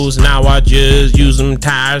Now I just use them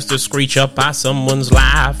tires to screech up by someone's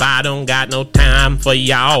life. I don't got no time for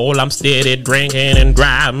y'all. I'm steady drinking and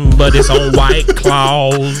driving, but it's on White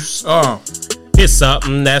Claws. It's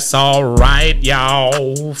something that's alright,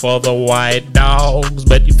 y'all, for the white dogs.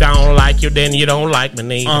 But if I don't like you, then you don't like me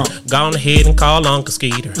neither. Go on ahead and call Uncle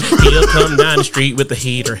Skeeter. He'll come down the street with the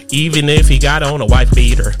heater, even if he got on a white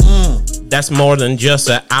beater. That's more than just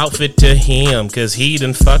an outfit to him, cause he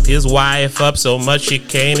done fucked his wife up so much she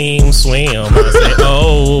can't even swim. I say,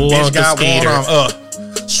 oh, bitch Uncle got Skeeter. one arm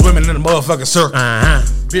swimming in the motherfucking circle.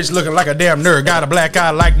 Bitch looking like a damn nerd. Got a black eye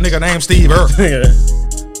like nigga named Steve Earth.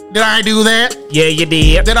 Did I do that? Yeah, you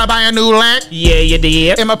did. Did I buy a new lack? Yeah, you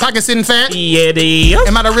did. Am my pocket sitting fat? Yeah, you did.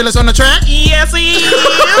 Am I the realest on the track? Yes, he is.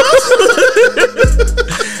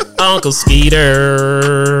 Uncle Skeeter,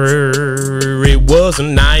 it wasn't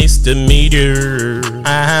nice to meet you.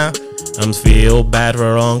 I'm feel bad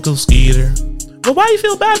for Uncle Skeeter. But why you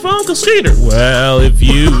feel bad for Uncle Skeeter? Well, if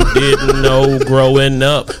you didn't know, growing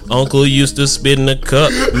up, Uncle used to spit in a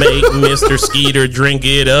cup, make Mr. Skeeter drink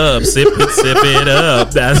it up, sip it up.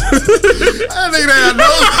 That's I think that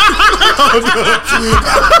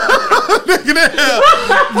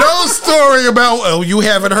no story about you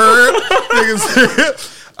haven't heard.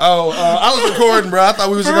 I was recording, bro. I thought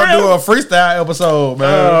we was gonna do a freestyle episode, man.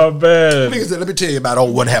 Oh man. Niggas said, let me tell you about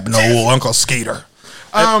what happened to old Uncle Skeeter.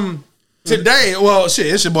 Today, well, shit,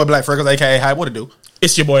 it's your boy Black Freckles, aka Hype. What it do?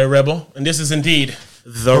 It's your boy Rebel, and this is indeed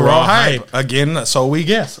the Raw Hype. Again, so we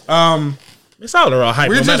guess. It's all the Raw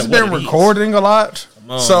Hype. We've just been recording a lot.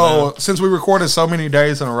 So since we recorded so many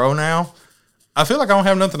days in a row now, I feel like I don't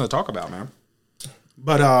have nothing to talk about, man.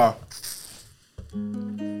 But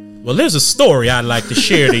well, there's a story I'd like to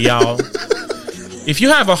share to y'all. If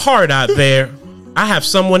you have a heart out there, I have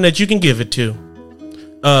someone that you can give it to.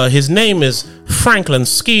 His name is Franklin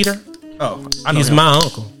Skeeter. Oh, I know he's him. my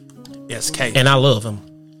uncle. SK. And I love him.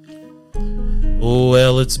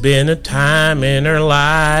 Well, it's been a time in our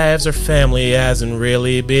lives. Our family hasn't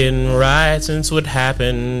really been right since what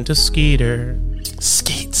happened to Skeeter.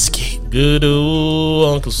 Skeet. Good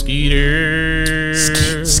old Uncle Skeeter.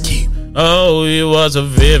 Skeet. Oh, he was a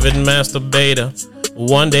vivid masturbator.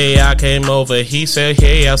 One day I came over. He said,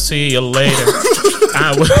 hey, I'll see you later.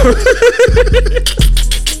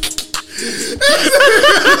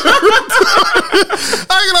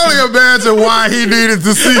 I can only imagine why he needed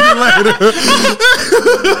to see you later.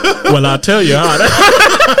 Well, I'll tell you how.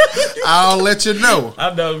 I'll let you know.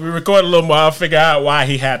 I know we record a little more. I'll figure out why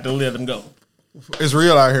he had to let him go. It's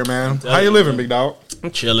real out here, man. How you living, big dog?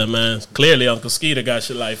 I'm chilling, man. Clearly, Uncle Skeeter got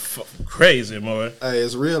your life crazy, boy. Hey,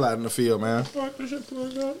 it's real out in the field, man.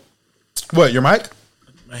 What, your mic?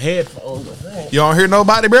 My headphones. You don't hear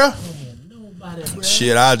nobody, bro? Nobody, bro.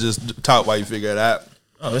 Shit, I just talk while you figure it out.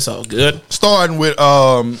 Oh, it's all good. Starting with,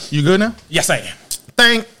 you good now? Yes, I am.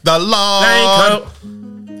 Thank the Lord. Thank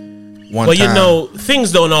you. Well, you know,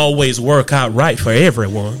 things don't always work out right for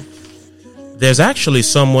everyone. There's actually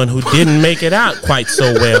someone who didn't make it out quite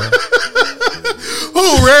so well.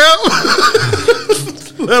 Who, Reb?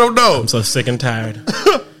 Let him know. I'm so sick and tired.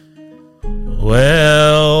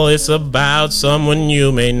 Well, it's about someone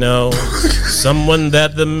you may know. Someone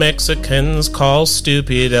that the Mexicans call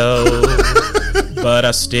Stupido. But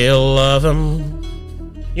I still love him.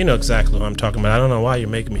 You know exactly what I'm talking about. I don't know why you're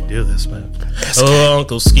making me do this, man. Oh,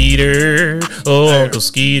 Uncle Skeeter. Oh, Uncle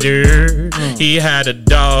Skeeter. He had a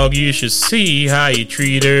dog. You should see how he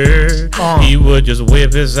treated her. He would just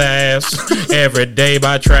whip his ass every day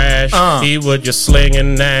by trash. He would just sling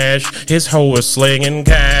and gnash. His hoe was slinging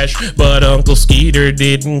cash. But Uncle Skeeter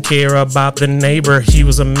didn't care about the neighbor. He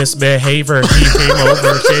was a misbehavior. He came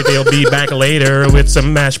over, said he'll be back later with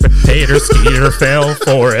some mashed potatoes. Skeeter fell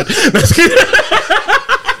for it.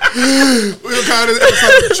 We'll call this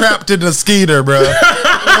episode Trapped in the Skeeter, bro.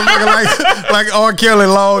 like R. Kelly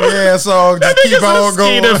long ass song. Just keep on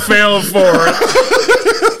going. Skeeter fell for it.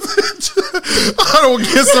 I don't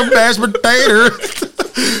get some mashed potatoes.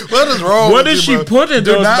 What is wrong What with did you, she bro? put in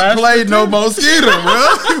Do those not mashed play no potatoes? more Skeeter, bro.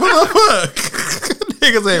 What the fuck?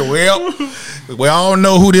 Niggas say, we all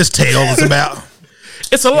know who this tale is about.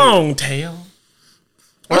 It's a long tale.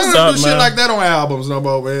 What's What's up, up, do shit man? like that on albums no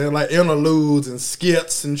more, man. Like interludes and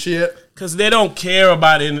skits and shit. Because they don't care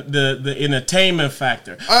about the entertainment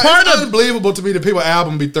factor. It's unbelievable to me that people's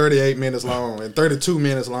album be 38 minutes long and 32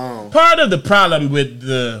 minutes long. Part of the problem with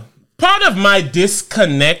part of my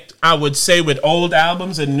disconnect, I would say, with old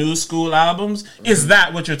albums and new school albums is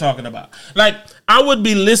that what you're talking about. Like, I would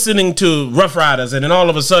be listening to Rough Riders and then all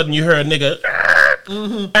of a sudden you hear a nigga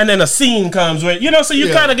and then a scene comes with, so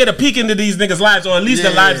you kind of get a peek into these niggas' lives, or at least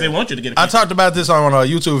the lives they want you to get a peek. I talked about this on a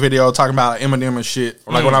YouTube video talking about Eminem and shit.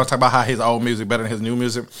 Like when I was talking about how his old music better than his new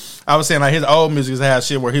music. I was saying like his old music has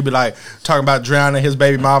shit where he'd be like talking about drowning his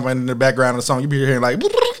baby mama, and in the background of the song you be hearing like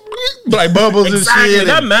bubbles and shit.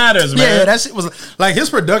 That matters, man. Yeah, that shit was like his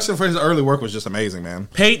production for his early work was just amazing, man.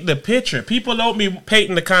 Paint the picture. People don't be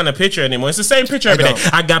painting the kind of picture anymore. It's the same picture every day.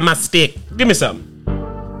 I got my stick. Give me something.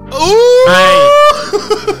 Ooh, hey,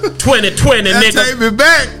 2020, nigga. Take me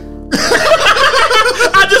back.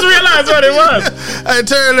 I just realized what it was. Hey,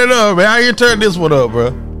 turn it up, man. How you turn this one up, bro?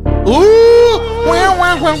 Ooh, wow.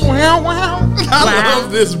 I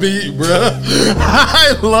love this beat, bro.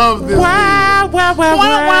 I love this. Wow.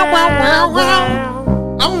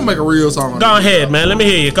 I'm gonna make a real song. Go ahead, man. Let me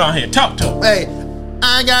hear you. Go ahead. Talk to him. Hey.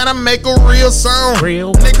 I gotta make a real song.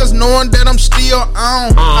 Niggas knowing that I'm still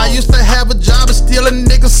on. I used to have a job and steal a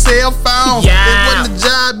nigga's cell phone. Yeah. It wasn't a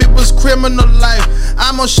job, it was criminal life.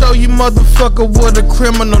 I'ma show you motherfucker what a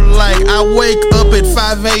criminal like. I wake up at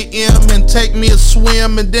 5 a.m. and take me a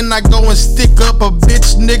swim, and then I go and stick up a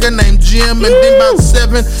bitch nigga named Jim. And then about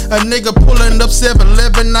 7, a nigga pulling up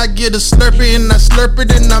 7-Eleven. I get a Slurpee and I slurp it,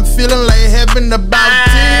 and I'm feeling like heaven. About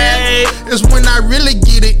 10 is when I really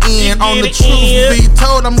get it in. On the truth be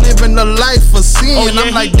told, I'm living a life for sin.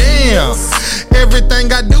 I'm like, damn,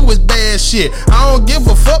 everything I do is bad shit. I don't give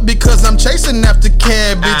a fuck because I'm chasing after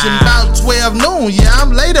cabbage. And about 12 noon, yeah,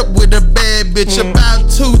 I'm laid up with a bad bitch. About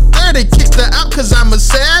 2:30, kicked her out cause I'm a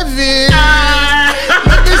savage.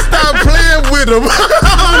 Let me stop playing with him.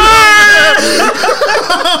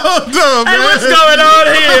 Hey, what's going on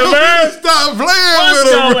here, man? Stop playing with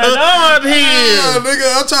him, bro. What's going on here? Nigga,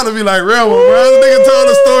 I'm trying to be like Rebel, bro. This nigga told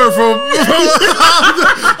a story from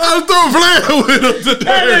I'm still playing with him today.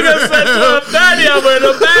 That nigga said 12:30, I'm with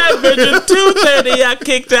a bad bitch. At 2:30, I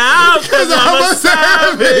kicked her out cause I'm a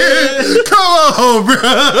savage. Come on, bro.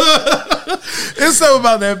 It's something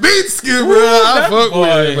about that beat skin, bro. I fuck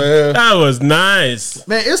with it, man. That was nice.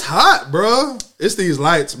 Man, it's hot, bro. It's these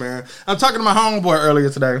lights, man. I'm talking to my homeboy earlier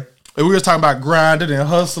today. And we was talking about grinding and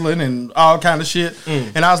hustling and all kind of shit.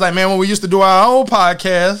 And I was like, man, when we used to do our old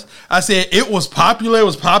podcast, I said it was popular, it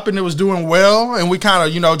was popping, it was doing well, and we kind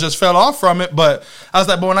of, just fell off from it. But I was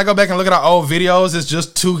like, but when I go back and look at our old videos, it's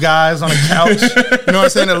just two guys on a couch. You know what I'm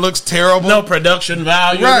saying? It looks terrible. No production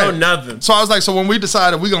value, no nothing. So I was like, so when we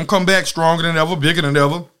decided we're going to come back stronger than ever, bigger than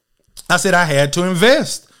ever, I said I had to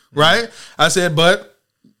invest, right? I said, but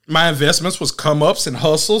my investments was come ups and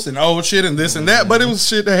hustles and old shit and this and that, but it was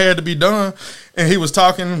shit that had to be done. And he was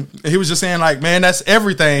talking, he was just saying like, man, that's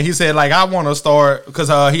everything. He said like, I want to start, because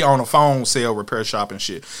he owned a phone sale repair shop and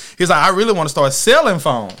shit. He's like, I really want to start selling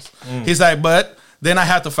phones. He's like, but then I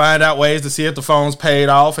have to find out ways to see if the phone's paid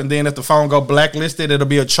off, and then if the phone go blacklisted, it'll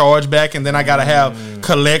be a chargeback, and then I gotta have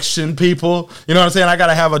collection people. You know what I'm saying? I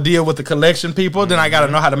gotta have a deal with the collection people. Then I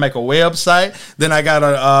gotta know how to make a website. Then I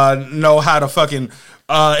gotta know how to fucking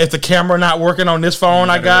if the camera not working on this phone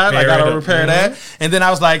I gotta repair that. And then I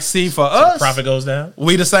was like, see, for us, profit goes down.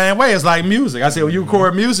 We the same way. It's like music. I said, when you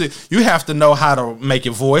record music, you have to know how to make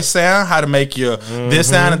your voice sound, how to make your this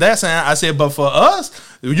sound and that sound. I said, but for us,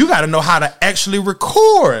 you got to know how to actually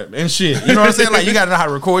record and shit. You know what I'm saying? Like, you got to know how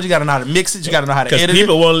to record. You got to know how to mix it. You got to know how to edit it. Because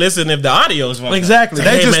people won't listen if the audio's wrong. Exactly.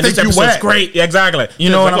 They just think you whack. Great. Yeah, exactly. You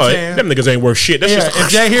know what I'm saying? Them niggas ain't worth shit. That's just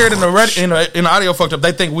if they hear it in the audio fucked up,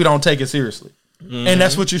 they think we don't take it seriously. And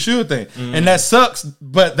that's what you should think. And that sucks,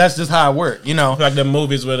 but that's just how it works, Like the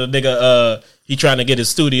movies where the nigga, he trying to get his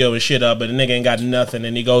studio and shit up, but the nigga ain't got nothing,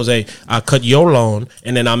 and he goes, hey, I'll cut your lawn,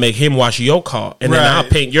 and then I'll make him wash your car, and then I'll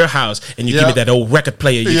paint your house, and you give me that old record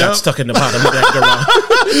player you got stuck in the bottom of that garage.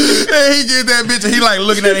 And he get that bitch, and he like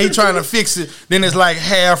looking at it, he trying to fix it. Then it's like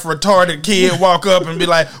half retarded kid walk up and be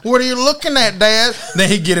like, what are you looking at, Dad? Then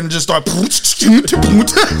he get in and just start yeah,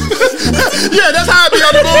 that's how it be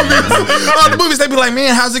on the movies. On the movies, they be like,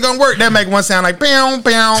 man, how's it gonna work? That make one sound like pow,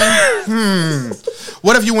 pow.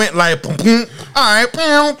 What if you went like boom, boom? All right,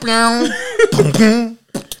 pow, pow, boom, boom.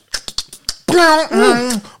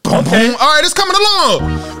 Okay. All right, it's coming along.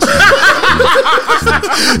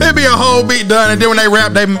 It'd be a whole beat done, and then when they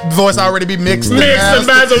rap, their voice already be mixed and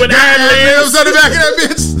mastered with ad-libs on the back of that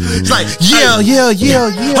bitch. It's like, yeah.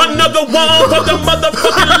 Another one for the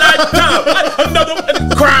motherfucking lifetime. Another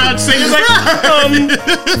crowd singing. It's like,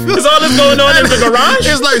 is all this going on in the garage?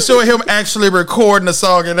 It's like showing him actually recording the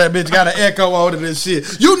song, and that bitch got an echo on it and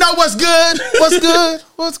shit. You know what's good? What's good?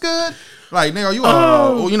 What's good? Like, nigga, you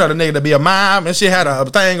know the nigga to be a mime and shit had a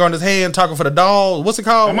thing on his hand talking for the dog. What's it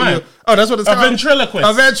called? That's what it's called? A ventriloquist.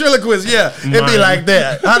 A ventriloquist, yeah. It'd be like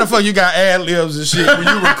that. How the fuck you got ad libs and shit when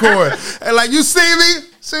you record? And like, you see me?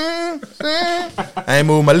 I ain't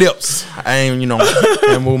moving my lips. I ain't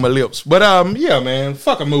moving my lips. But yeah, man,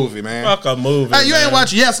 fuck a movie, man. Fuck a movie. Hey, you ain't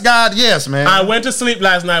watch Yes God Yes, man. I went to sleep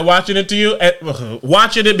last night watching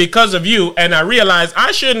it because of you, and I realized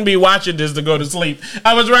I shouldn't be watching this to go to sleep.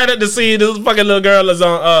 I was right at the scene. This fucking little girl is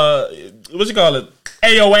on what you call it?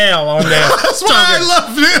 AOL on there. That's why I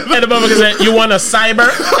love it. And the motherfucker said, "You want a cyber?"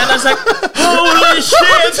 And I was like, "Holy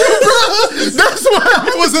shit!" That's why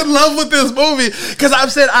I was in love with this movie, because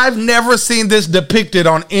I've never seen this depicted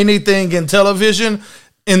on anything in television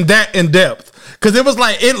in depth. Because it was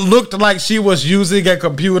like, it looked like she was using a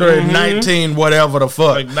computer in 19 whatever the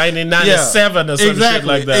fuck, like 1997 or some shit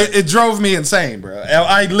like that. It drove me insane, bro.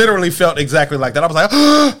 I literally felt exactly like that. I was like,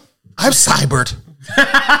 oh, I'm cybered.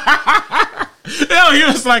 No, he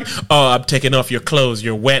was like, "Oh, I'm taking off your clothes.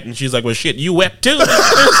 You're wet." And she's like, "Well, shit, you wet too." I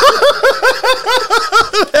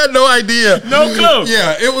had no idea. No clue.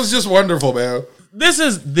 Yeah, it was just wonderful, man. This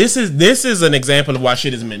is an example of why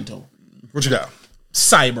shit is mental. What you got?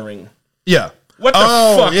 Cybering. Yeah. What the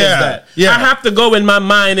fuck is that? Yeah. I have to go in my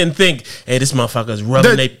mind and think, hey, this motherfucker's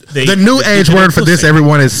rubbing the new age word for this,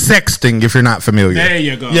 everyone, is sexting, if you're not familiar. There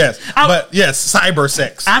you go. Yes. But yes, cyber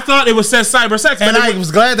sex. I thought it said cyber sex. And I was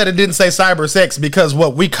glad that it didn't say cyber sex, because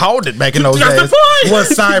what we called it back in those days was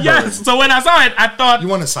cyber. Yes. So when I saw it, I thought... You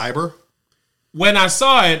want a cyber? When I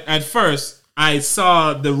saw it at first, I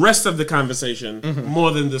saw the rest of the conversation more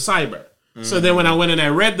than the cyber. So then when I went and I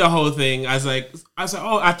read the whole thing, I was like,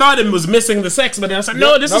 oh, I thought it was missing the sex, but then I was like,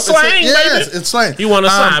 no, this is slang, baby. Yes, it's slang. You want a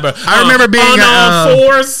cyber. I remember being on all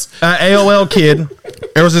fours. AOL kid.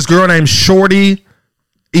 There was this girl named Shorty,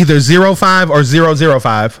 either 05 or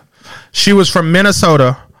 005. She was from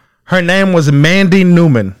Minnesota. Her name was Mandy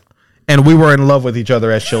Newman, and we were in love with each other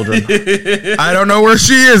as children. I don't know where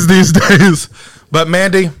she is these days, but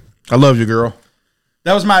Mandy, I love you, girl.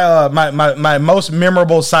 That was my my most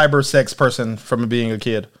memorable cyber sex person from being a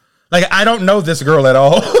kid. Like, I don't know this girl at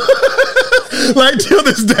all. Like, till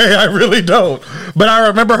this day, I really don't. But I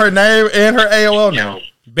remember her name and her AOL name.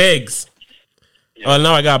 Biggs. Oh,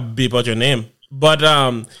 now I got to beep out your name. But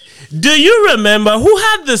do you remember who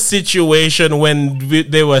had the situation when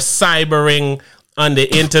they were cybering on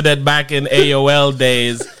the internet back in AOL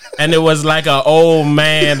days, and it was like an old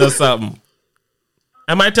man or something?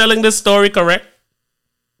 Am I telling this story correct?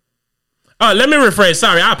 Oh, let me rephrase.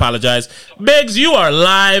 Sorry, I apologize. Biggs, you are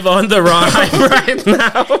live on the ride right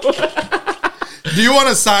now. Do you want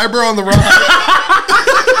a cyber on the ride?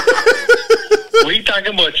 What are you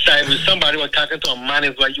talking about, cyber? Somebody was talking to a man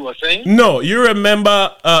is what you were saying? No, you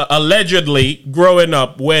remember allegedly growing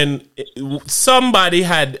up when somebody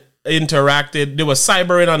had interacted. They were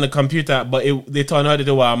cybering on the computer, but they turned out that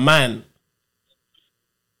they were a man.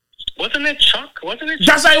 Wasn't it Chuck? Wasn't it Chuck?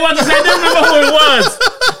 That's what I want to say. I don't remember who it was.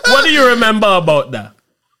 What do you remember about that?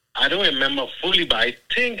 I don't remember fully, but I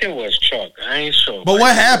think it was Chuck. I ain't sure. But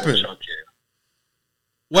what happened? Chuck, yeah.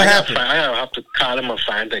 What happened? I have to call him and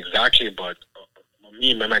find exactly, but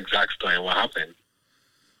me remember exact story. What happened?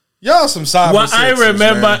 Y'all some cyber. What I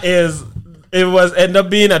remember is it was end up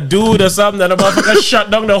being a dude or something that a motherfucker shut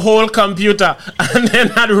down the whole computer and then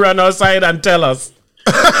had to run outside and tell us.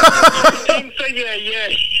 Yeah.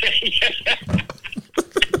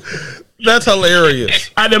 That's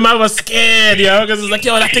hilarious. And the man was scared, yo, because it's like,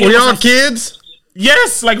 yo, that thing. Were y'all kids?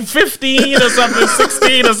 Yes, like 15 or something,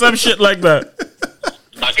 16 or some shit like that.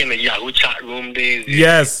 Back in the Yahoo chat room days.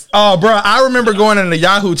 Yes. Oh, bro, I remember going in the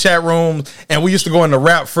Yahoo chat room, and we used to go in the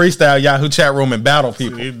rap freestyle Yahoo chat room and battle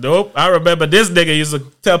people. Nope. I remember this nigga used to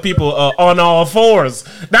tell people on all fours.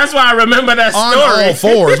 That's why I remember that story. On all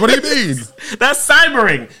fours? What do you mean? That's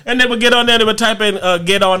cybering. And they would get on there, they would type in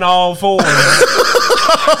get on all fours.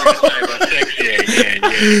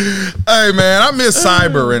 Hey, man, I miss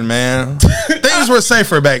cybering, man. Things were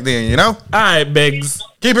safer back then, you know? All right, Biggs.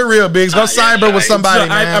 Keep it real, Biggs. Go cyber with somebody,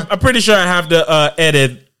 man. I'm pretty sure I have to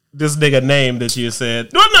edit this nigga name that you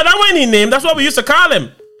said. No, that wasn't his name. That's what we used to call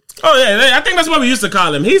him. Oh, yeah, I think that's what we used to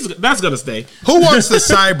call him. That's going to stay. Who wants the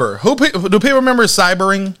cyber? Do people remember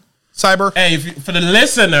cybering? Cyber? Hey, for the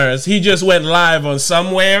listeners, he just went live on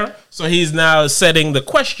somewhere, so he's now setting the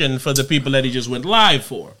question for the people that he just went live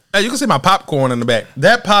for. Hey, you can see my popcorn in the back.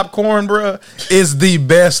 That popcorn, bro, is the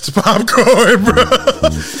best popcorn, bro.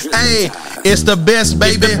 Hey, it's the best,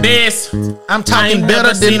 baby. It's the best. I'm talking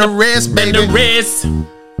better than the rest, baby. Than the rest.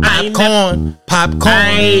 Popcorn.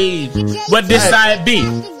 Hey, what this side be?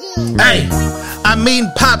 Hey. I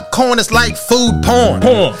mean popcorn is like food porn.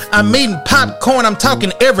 I mean popcorn, I'm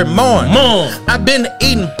talking every morning. I've been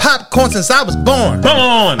eating popcorn since I was born.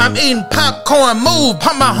 I'm eating popcorn, move,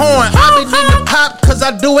 pump my horn. I've been eating pop cause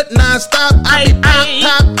cause I do it non-stop. I be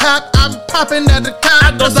pop, I'm popping at the top.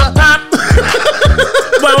 I go so pop.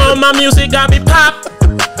 Well, on my music, I be pop.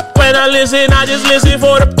 When I listen, I just listen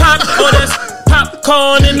for the pop. Oh, that's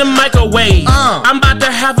popcorn in the microwave. I'm about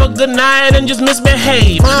to have a good night and just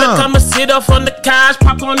misbehave. Look, I'ma sit off on the couch,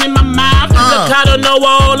 popcorn in my mouth. Look, I don't know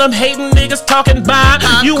all them hating niggas talking about.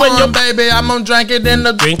 Popcorn, You and your baby, I'm gonna drink it in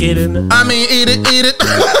the. drink it in the. I mean, eat it.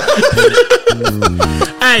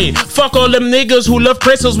 Hey, fuck all them niggas who love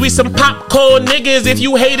crystals. We some popcorn niggas. If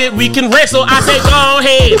you hate it, we can wrestle. I say, go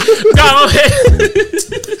ahead.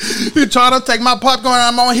 You trying to take my popcorn?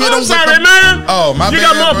 I'm gonna hit him. I'm sorry, man. Oh, my bad. You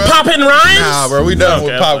got more bro. popping rhymes? Nah, bro, we done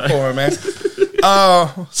with popcorn, man.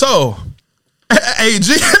 So, AG,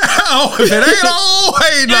 if it ain't old,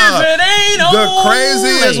 hey, nah. If it ain't The old,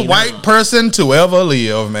 craziest ain't white person to ever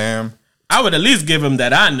live, man. I would at least give him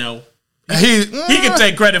that I know. He can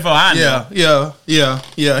take credit for I know. Yeah.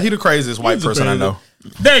 He the craziest white person I know.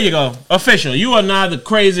 There you go. Official. You are now the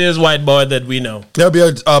craziest white boy that we know. There'll be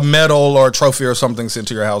a medal or a trophy or something sent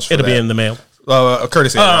to your house for It'll that. be in the mail. A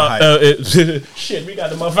courtesy of Shit, we got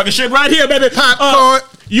the motherfucking shit right here, baby. Popcorn.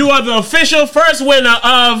 You are the official first winner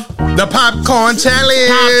of The Popcorn Challenge.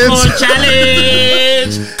 Popcorn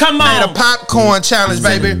Challenge. Come on. Hey, the Popcorn Challenge,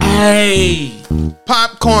 baby. Hey.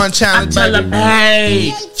 Popcorn I Challenge, tell baby. him,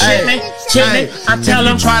 hey. Chip me. I tell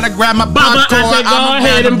him. Trying to grab my Bubba, popcorn. I say, go I'ma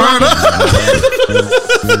ahead grab and the burner.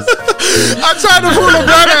 I tried to pull the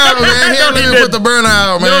burner out, man. He No, didn't let he me did. put the burner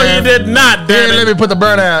out, man. No, he did not, He didn't damn let it. me put the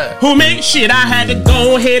burner out. Who me? Shit, I had to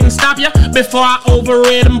go ahead and stop you before I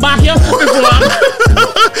overread and bought you.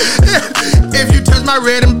 If you touch my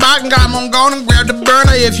red and black, I'm gonna go and grab the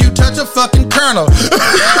burner. If you touch a fucking kernel.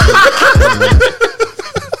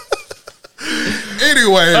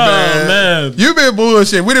 Anyway, man. You been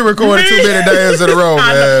bullshit. We didn't record it too many days in a row,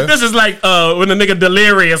 man. This is like when the nigga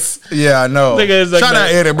delirious. Yeah, I know. Nigga is like Shout out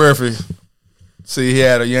that. Eddie Murphy. See, you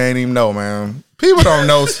ain't even know, man. People don't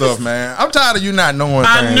know stuff, man. I'm tired of you not knowing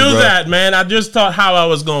I things, knew bro. that, man. I just thought how I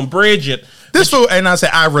was gonna bridge it. This fool, and I say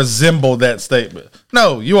I resemble that statement.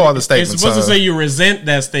 No, you are the statement. It's supposed to say you resent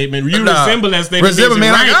that statement. You resemble that statement. Resemble,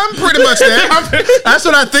 man. Right. Like, I'm pretty much that. That's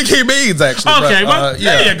what I think he means, actually. Okay, but, well,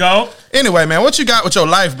 there you go. Anyway, man, what you got with your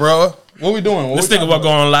life, bro? What we doing? Let's think about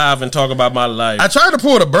going live and talk about my life. I tried to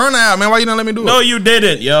pull the burner out, man. Why you didn't let me do it? No, you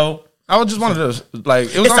didn't, yo. I just wanted to,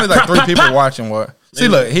 like, it was It's only a like pop, 3 pop, people pop. watching. What? See,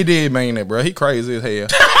 look, he did mean it, bro. He crazy as hell.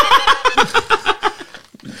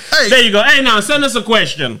 Hey, There you go. Hey, now send us a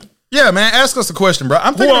question. yeah, man, ask us a question, bro.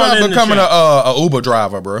 I'm thinking all about in the becoming chat? a Uber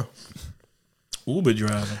driver, bro. Uber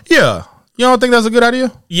driver. Yeah. You don't think that's a good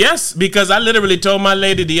idea? Yes, because I literally told my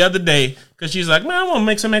lady the other day, because she's like, man, I want to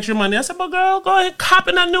make some extra money. I said, but girl, go ahead, hop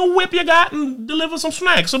in that new whip you got and deliver some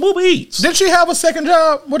snacks, some Uber Eats. Did she have a second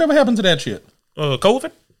job? Whatever happened to that shit?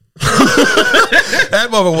 COVID? That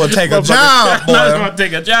mother will take a job, I'm boy. going to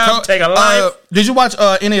take a job, take a life. Did you watch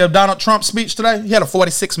any of Donald Trump's speech today? He had a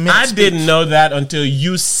 46-minute I speech. didn't know that until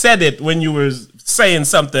you said it when you were saying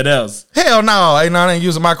something else. Hell no. I ain't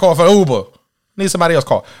using my car for Uber. Need somebody else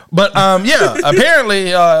call. But yeah, apparently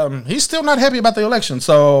he's still not happy about the election.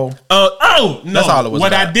 So No. That's all it was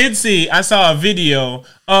What about. I did see, I saw a video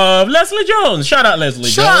of Leslie Jones. Shout out Leslie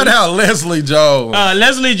Jones. shout out Leslie Jones.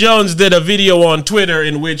 Leslie Jones did a video on Twitter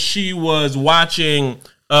in which she was watching,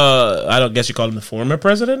 I don't guess you call him the former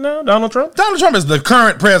president now, Donald Trump? Donald Trump is the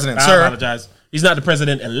current president, I sir. apologize. He's not the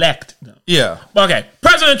president-elect. No. Yeah. Okay,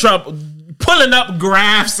 President Trump pulling up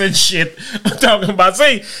graphs and shit. I'm talking about,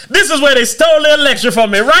 see, this is where they stole the election from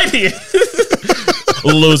me, right here.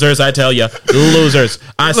 Losers, I tell you. Losers.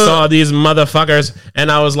 I saw these motherfuckers, and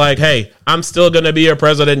I was like, hey, I'm still going to be your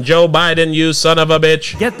president. Joe Biden, you son of a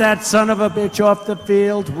bitch. Get that son of a bitch off the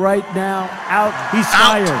field right now. Out. He's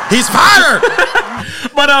fired. He's fired.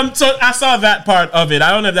 But so I saw that part of it. I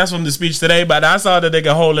don't know if that's from the speech today, but I saw the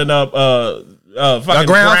nigga holding up fucking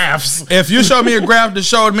graphs. If you show me a graph that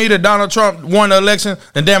showed me that Donald Trump won the election,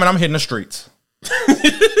 then damn it, I'm hitting the streets.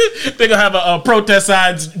 They gonna have a protest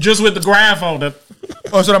signs just with the graph on it.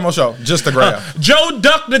 Oh, that's what I'm gonna show. Just the graph. Joe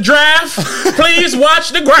duck the draft. Please watch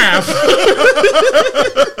the graph.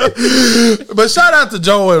 But shout out to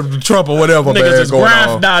Joe and Trump or whatever, Niggas man. is Going graph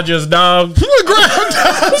on. dodgers, dog. Graph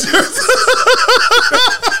dodgers.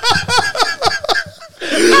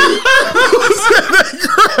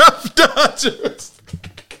 Graph dodgers.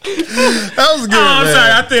 That was good. I'm man.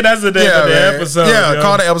 sorry. I think that's the name of the man. episode. Yeah, yo.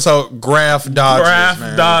 call the episode Graph Dodgers. Graph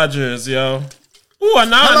man. Dodgers, yo. Ooh,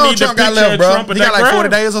 and now How I long need the Trump picture got left, of bro? Trump He and got that like 40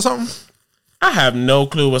 graph. days or something? I have no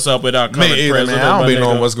clue what's up with our current Me either, president. man. I don't my be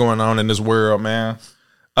knowing nigga. what's going on in this world, man.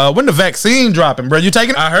 When the vaccine dropping, bro? You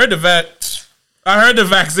taking it? I heard the vet. I heard the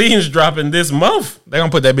vaccine's dropping this month. They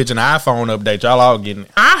gonna put that bitch in the iPhone update. Y'all all getting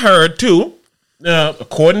it. I heard too,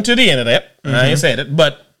 according to the internet, I ain't said it,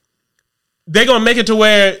 but they're gonna make it to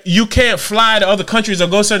where you can't fly to other countries or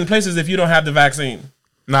go certain places if you don't have the vaccine.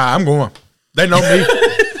 Nah, I'm going. They know me.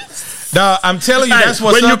 Nah, I'm telling you, that's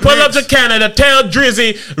what's when you up pull next. up to Canada, tell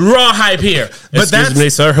Drizzy raw hype here. But Excuse me,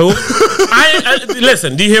 sir. Who?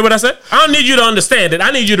 Listen. Do you hear what I said? I don't need you to understand it.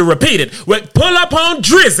 I need you to repeat it. Pull up on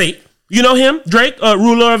Drizzy. You know him, Drake,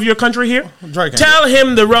 ruler of your country here. Drake. Tell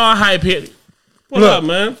him the raw hype here. Pull up,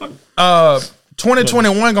 man.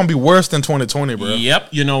 2021 gonna be worse than 2020, bro. Yep.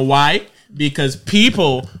 You know why? Because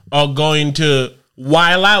people are going to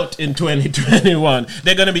while out in 2021.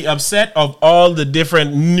 They're going to be upset of all the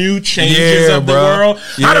different new changes of the world.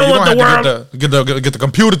 I don't want the world. Get the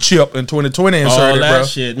computer chip in 2020 inserted, all that bro.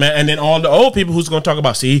 shit, man. And then all the old people who's going to talk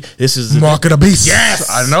about, see, this is mark of the beast. Yes,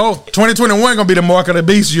 I know. 2021 gonna be the mark of the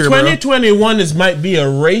beast year, 2021 might be a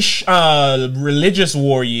religious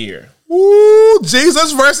war year. Ooh,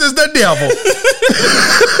 Jesus versus the devil.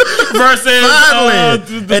 Versus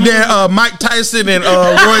and then Mike Tyson and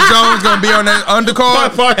Roy Jones gonna be on that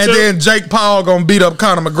undercard, and then Jake Paul gonna beat up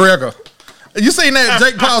Conor McGregor. You seen that?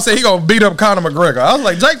 Jake Paul said he gonna beat up Conor McGregor. I was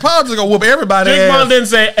like, Jake Paul just gonna whoop everybody. Jake Paul didn't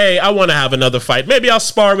say, "Hey, I want to have another fight. Maybe I'll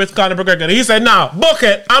spar with Conor McGregor." He said, "Nah, book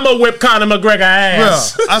it. I'm gonna whip Conor McGregor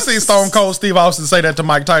ass." Yeah, I see Stone Cold Steve Austin say that to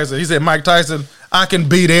Mike Tyson. He said, "Mike Tyson, I can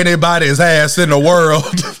beat anybody's ass in the world,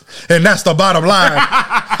 and that's the bottom line."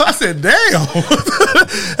 I said, "Damn."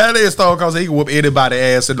 That is Stone Cold. He can whoop anybody's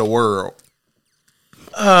ass in the world.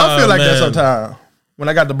 I feel like that sometimes when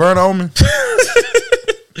I got the burner on me.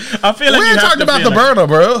 I feel like we ain't talking about the burner,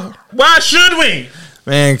 bro. Why should we?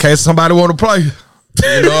 Man, in case somebody want to play.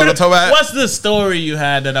 You know what I'm talking about? What's the story you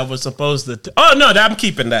had that I was supposed to? Oh no, I'm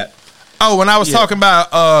keeping that. Oh, when I was talking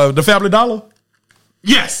about the Family Dollar.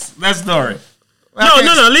 Yes, that story.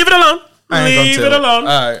 No, leave it alone. Leave it alone.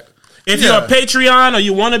 All right. If you're a Patreon or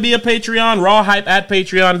you want to be a Patreon, rawhype at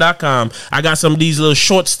patreon.com. I got some of these little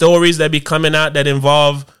short stories that be coming out that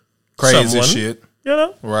involve crazy someone, shit. You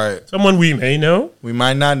know? Right. Someone we may know. We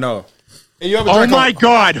might not know. Hey, oh my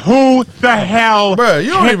God, who the hell? Bro, you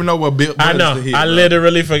don't even know what Bill I know. I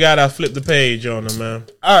literally forgot I flipped the page on him, man.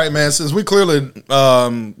 All right, man. Since we clearly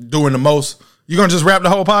doing the most, you gonna just wrap the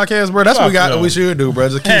whole podcast, bro? That's what we got. We should do, bro.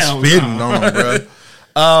 Just keep spitting on them, bro.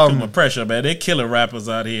 Too much pressure, man. They killing rappers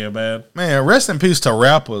out here, man. Man, rest in peace to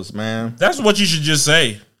rappers, man. That's what you should just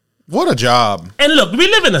say. What a job. And look, we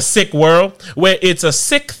live in a sick world where it's a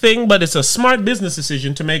sick thing, but it's a smart business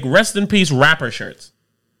decision to make rest in peace rapper shirts.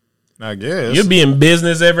 I guess. You'll be in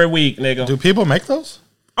business every week, nigga. Do people make those?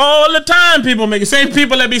 All the time people make it. Same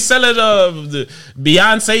people that be selling the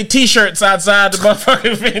Beyonce t-shirts outside the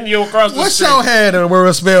motherfucking venue across the street. What show had it where it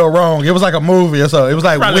was spelled wrong? It was like a movie or something. It was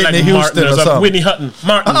like Probably Whitney like Houston or something. Whitney Hutton.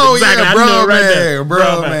 Martin. Oh, exactly. yeah, bro, man.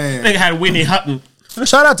 Bro, man. Nigga had Whitney Hutton.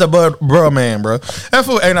 Shout out to bro, man, bro. That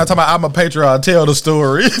fool ain't not talking about I'm a Patreon, tell the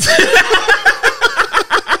story.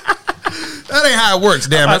 That ain't how it works,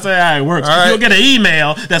 damn it. That's how it works. Right. You'll get an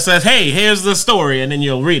email that says, "Hey, here's the story," and then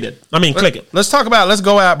you'll read it. Click it. Let's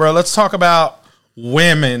go out, bro. Let's talk about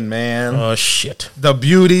women, man. Oh, shit. The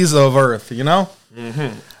beauties of Earth, you know?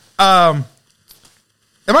 Mm-hmm. Am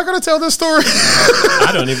I going to tell this story?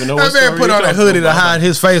 I don't even know what story. That man put on a hoodie to hide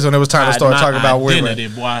his face when it was time to start talking about women.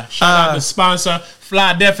 Boy. Shout out to sponsor,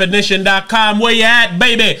 flydefinition.com. Where you at,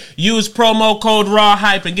 baby? Use promo code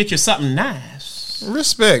RAWHYPE and get you something nice.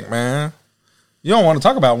 Respect, man. You don't want to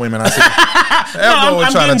talk about women, I see.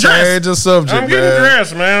 I'm trying to change the subject, I'm getting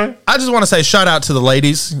dressed, man. I just want to say shout out to the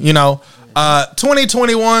ladies. You know,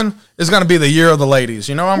 2021 is going to be the year of the ladies.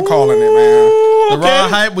 You know, I'm calling it, man. The Raw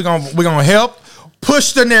Hype, we're gonna help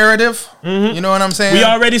push the narrative. Mm-hmm. You know what I'm saying? We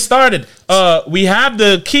already started. We have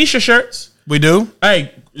the Keisha shirts. We do.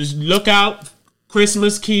 Hey, just look out.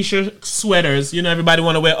 Christmas Keisha sweaters. You know, everybody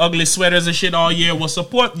want to wear ugly sweaters and shit all year. Well,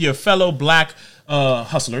 support your fellow black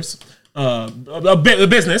hustlers. A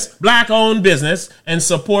business, black-owned business, and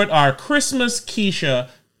support our Christmas Keisha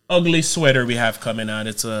ugly sweater we have coming out.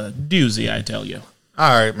 It's a doozy, I tell you.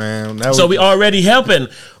 All right, man. So we already helping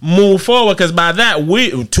move forward, because by that,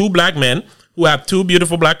 we two black men who have two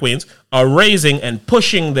beautiful black queens are raising and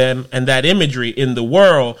pushing them and that imagery in the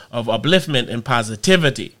world of upliftment and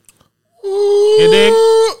positivity. Ooh. You dig?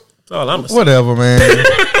 That's all I'm saying. Whatever, man.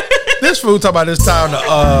 This fool talking about it's time to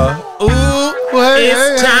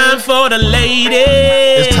it's time for the ladies.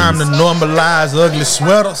 It's time to normalize ugly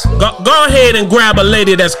sweaters. Go ahead and grab a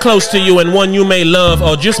lady that's close to you and one you may love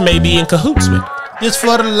or just may be in cahoots with. It's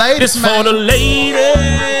for the ladies. It's for the ladies.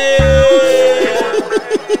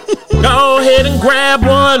 Go ahead ahead and grab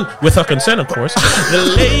one. With her consent, of course.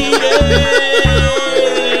 The lady.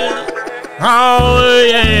 Oh,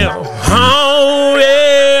 yeah. Oh,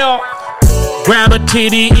 yeah. Grab a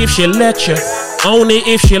titty if she let you. Only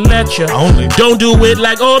if she let you. Only. Don't do it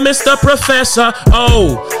like, oh, Mr. Professor.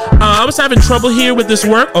 Oh, I was having trouble here with this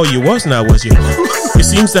work. Oh, you was now, was you? It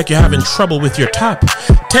seems like you're having trouble with your top.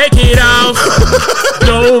 Take it off.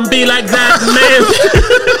 Don't be like that, man.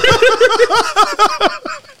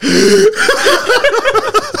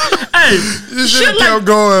 Hey, shit kept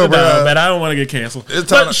going, bro. But I don't want to get canceled.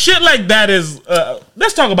 But shit like that is.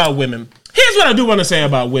 Let's talk about women. Here's what I do want to say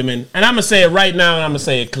about women, and I'm gonna say it right now, and I'm gonna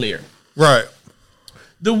say it clear. Right.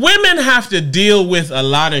 The women have to deal with a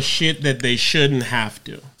lot of shit that they shouldn't have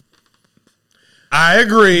to. I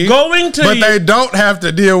agree. But they don't have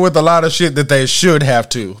to deal with a lot of shit that they should have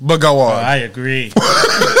to. But go on. I agree.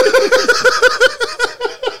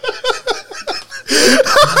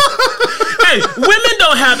 Hey, women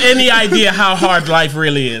don't have any idea how hard life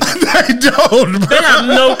really is. They don't. Bro. They have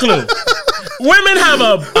no clue. Women have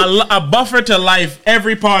a buffer to life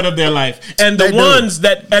every part of their life. And the ones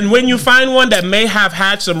that, and when you find one that may have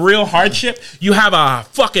had some real hardship, you have a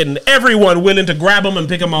fucking everyone willing to grab them and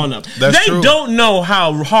pick them on up. They don't know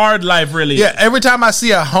how hard life really is. Yeah, every time I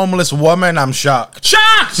see a homeless woman, I'm shocked.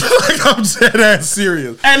 Shocked! Like, I'm dead ass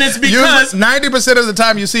serious. And it's because 90% of the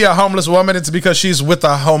time you see a homeless woman, it's because she's with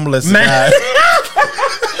a homeless guy.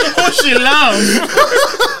 Who she loves.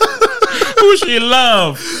 Who she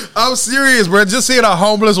love. I'm serious, bro. Just seeing a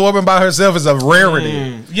homeless woman by herself is a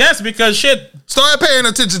rarity. Yes, because shit. Start paying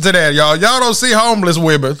attention to that, y'all. Y'all don't see homeless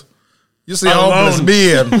women. You see homeless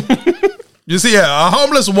men. You see a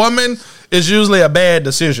homeless woman is usually a bad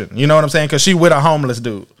decision. You know what I'm saying? Because she with a homeless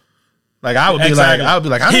dude. Like I would be like, I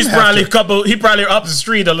don't He's probably he probably up the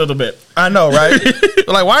street a little bit. I know, right?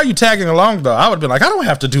 Like, why are you tagging along though? I would be like, I don't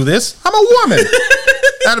have to do this. I'm a woman.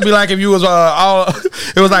 That'd be like if you was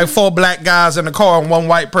it was like 4 black guys in the car and 1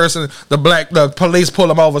 white person. The police pull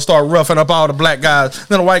them over, start roughing up all the black guys.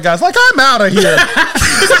 Then the white guy's like, I'm out of here.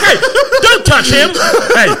 He's like, hey, don't touch him.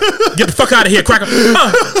 Hey, get the fuck out of here, cracker.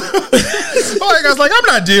 The white guy's like, I'm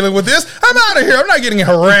not dealing with this. I'm out of here. I'm not getting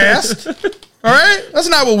harassed. All right, that's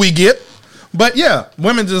not what we get. But yeah,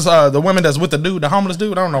 women just the women that's with the dude, the homeless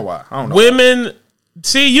dude. I don't know why. Women.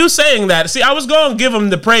 See, you saying that. See, I was going to give them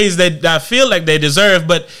the praise that I feel like they deserve,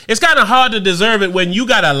 but it's kind of hard to deserve it when you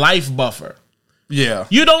got a life buffer. Yeah.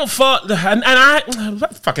 You don't fall. And I.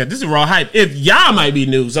 Fuck it. This is raw hype. If y'all might be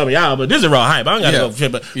new, some of y'all, but this is raw hype. I don't got to go for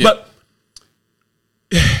shit. But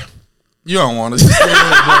you don't want to.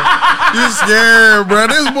 You scared, bro.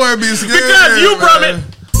 This boy be scared. Because you brought it.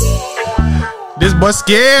 This boy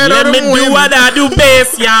scared. Let me do what I do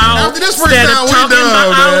best, y'all. After this Instead of freestyle, talking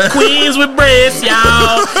about queens with breasts,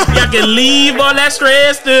 y'all. Y'all can leave all that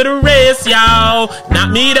stress to the rest, y'all. Not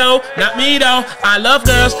me though, not me though. I love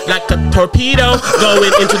girls like a torpedo going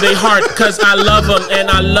into their heart, cause I love them and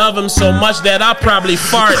I love them so much that I probably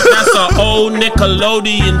fart. That's an old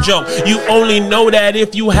Nickelodeon joke. You only know that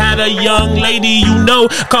if you had a young lady, you know.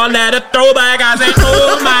 Call that a throwback. I say,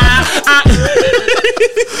 oh my.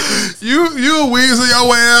 You weasel your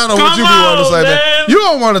way out on what you want to say. Man. You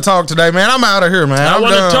don't want to talk today, man. I'm out of here, man. I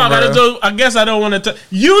want to talk. I guess I don't want to talk.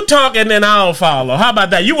 You talk and then I'll follow. How about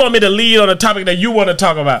that? You want me to lead on a topic that you want to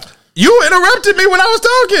talk about? You interrupted me when I was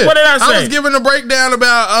talking. What did I say? I was giving a breakdown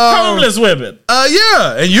about homeless women.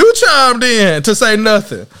 Yeah, and you chimed in to say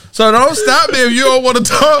nothing. So don't stop me if you don't want to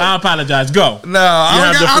talk. I apologize. Go. No,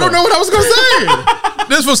 I don't know what I was going to say.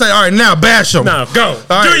 This will say, all right, now bash them. No, go.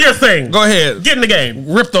 Right. Do your thing. Go ahead. Get in the game.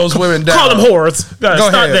 Rip those women down. Call them whores. Go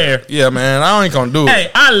start ahead. there. Yeah, man. I ain't going to do it.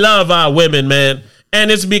 Hey, I love our women, man.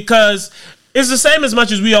 And it's because it's the same as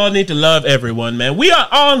much as we all need to love everyone, man. We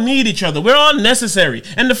all need each other. We're all necessary.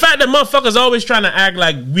 And the fact that motherfuckers always trying to act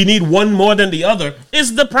like we need one more than the other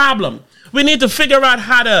is the problem. We need to figure out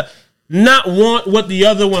how to not want what the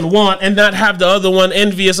other one want and not have the other one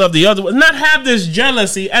envious of the other one. Not have this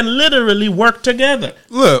jealousy and literally work together.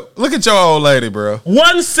 Look at your old lady, bro.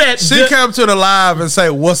 One set. She come to the live and say,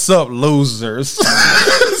 "What's up, losers?" See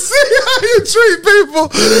how you treat people.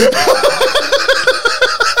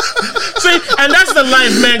 See, and that's the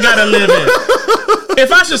life man gotta live in.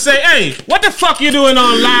 If I should say, hey, what the fuck you doing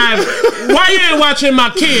on live? Why you ain't watching my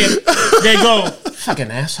kid? They go, fucking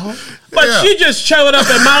asshole. But she just showed up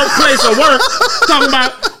at my place of work talking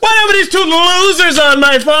about, whatever these 2 losers on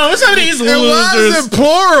my phone. What's up with these losers? Why is it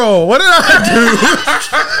plural? What did I do?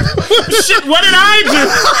 Shit, what did I do?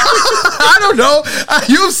 I don't know.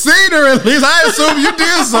 You've seen her at least. I assume you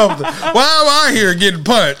did something. Why am I here getting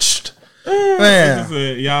punched? Man.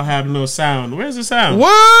 Y'all have no sound. Where's the sound?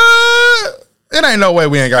 What? It ain't no way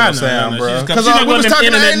we ain't got no sound, bro. Because we was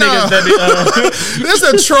talking to niggas that be, this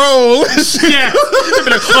a troll. Yeah. They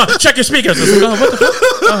be like, check your speakers. What the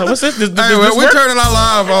fuck? What's this? Hey, we're turning our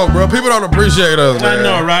live off, bro. People don't appreciate us, man. I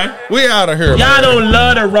know, right? We out of here, y'all don't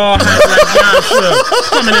love the raw hype like y'all should.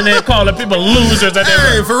 Coming in there calling people losers.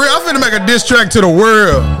 Hey, for real, I'm finna make a diss track to the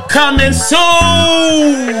world. Coming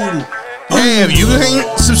soon. Hey, if you ain't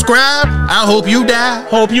subscribed, I hope you die.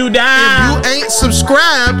 Hope you die. If you ain't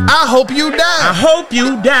subscribed, I hope you die. I hope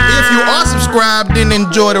you die. If you are subscribed, then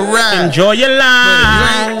enjoy the ride. Enjoy your life. But if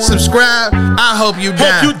you ain't subscribed, I hope you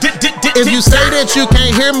die. If you say that you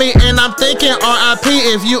can't hear me and I'm thinking RIP,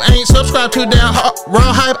 if you ain't subscribed to that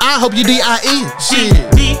raw hype, I hope you DIE. Shit.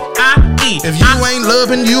 DIE. If you ain't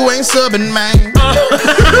loving, you ain't subbing, man.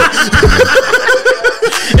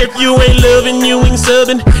 If you ain't loving, you ain't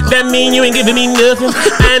subbing. That mean you ain't giving me nothing.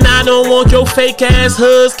 And I don't want your fake ass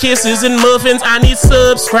hugs, kisses, and muffins. I need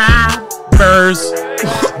subscribers.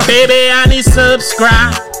 Baby, I need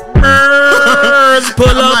subscribers. Pull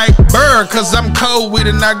I'm up. like, burr, cause I'm cold with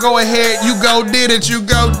it. Now go ahead, you go did it, you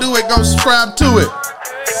go do it, go subscribe to it.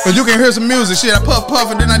 Cause you can hear some music, shit. I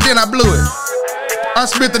puff, and then I blew it. I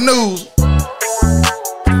spit the news.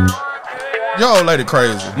 Your old lady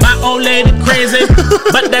crazy. My old lady crazy,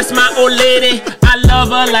 but that's my old lady. I love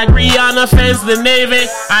her like Rihanna fans the Navy.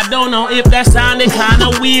 I don't know if that sounded kind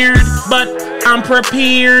of weird, but I'm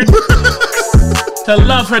prepared to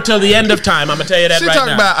love her till the end of time. I'm gonna tell you that she right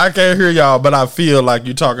talking now. about I can't hear y'all, but I feel like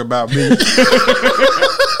you talking about me.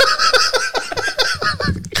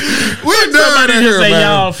 We're done in here, say man.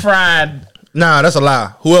 y'all fried. Nah, that's a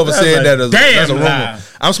lie. Whoever said that is that's a rumor. Lie.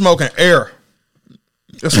 I'm smoking air.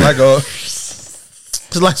 It's like a.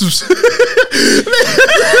 It's like some.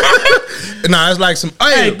 Nah, it's like some.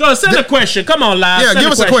 Hey, go send a question. Come on, live. Yeah, send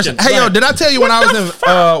give us a question. Hey, yo, did I tell you when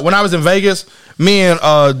I was in Vegas? Me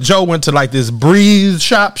and Joe went to like this breeze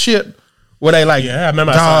shop shit where they like. Yeah, I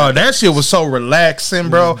remember. That shit was so relaxing,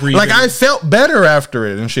 bro. Like I felt better after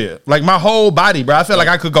it and shit. Like my whole body, bro. I felt like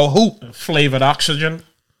I could go hoop. Flavored oxygen.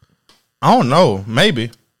 I don't know.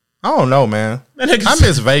 Maybe. I don't know, man. I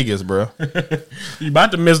miss Vegas, bro. You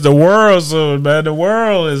about to miss the world soon, man. The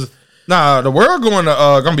world is the world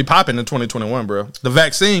gonna be popping in 2021, bro. The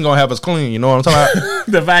vaccine gonna have us clean. You know what I'm talking about?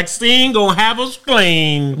 The vaccine gonna have us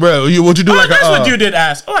clean, bro. Would you do like that's what you did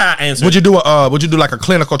ask? Oh, I answered. Would you do like a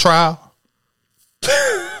clinical trial?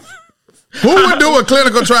 Who would do a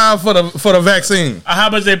clinical trial for the vaccine?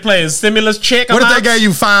 How much they play? A stimulus check? What if they gave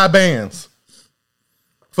you 5 bands?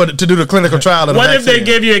 To do the clinical trial of the vaccine. What if they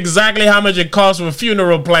give you exactly how much it costs with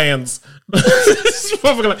funeral plans? You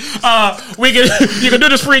can do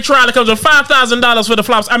this free trial. It comes with $5,000 for the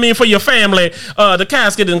flops. I mean, for your family, the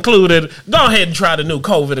casket included. Go ahead and try the new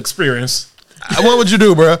COVID experience. What would you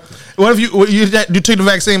do, bro? What if you took the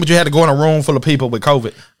vaccine, but you had to go in a room full of people with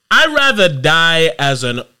COVID? I'd rather die as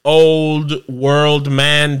an old world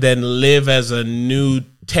man than live as a new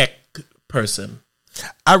tech person.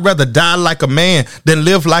 I'd rather die like a man than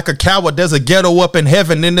live like a coward. There's a ghetto up in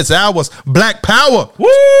heaven in its hours. Black power. Woo!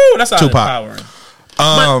 That's all empowering.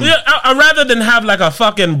 I'd rather than have like a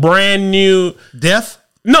fucking brand new death.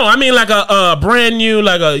 No, I mean like a brand new,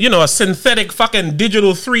 like a synthetic fucking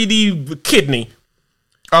digital 3D kidney.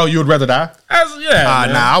 Oh, you would rather die? Yeah.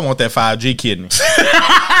 Nah, I want that 5G kidney.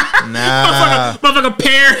 Motherfucker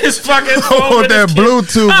pair his fucking phone. I want that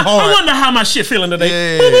Bluetooth heart. I wonder how my shit feeling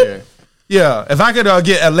today. Yeah. Yeah, if I could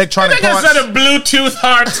get electronic parts. Instead of Bluetooth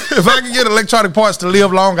heart. If I could get electronic parts to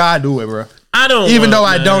live longer, I'd do it, bro. I don't. Even though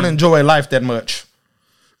I don't enjoy life that much.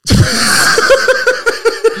 The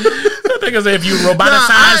thing is, if you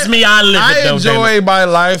roboticize me, I live it. I enjoy my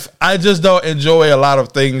life. I just don't enjoy a lot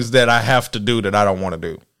of things that I have to do that I don't want to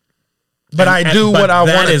do. But I do what I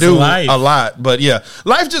want to do a lot. But yeah,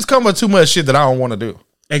 life just comes with too much shit that I don't want to do.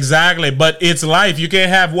 Exactly, but it's life. You can't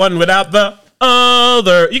have one without the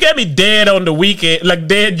other. You can't be dead on the weekend, like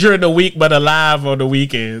dead during the week, but alive on the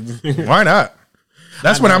weekends. Why not?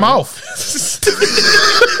 That's when I'm off.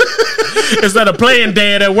 Instead of playing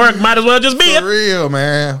dead at work, might as well just be it. For real,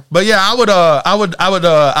 man. But yeah, I would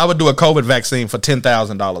do a COVID vaccine for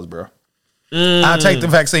 $10,000, bro. I'll take the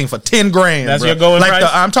vaccine for $10,000. That's bro. your going price?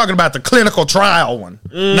 I'm talking about the clinical trial one,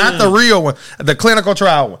 not the real one. The clinical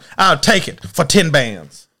trial one. I'll take it for 10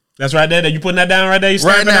 bands. That's right there. You putting that down right there?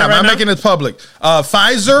 Right now. I'm making it public.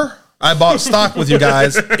 Pfizer, I bought stock with you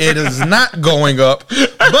guys. It is not going up.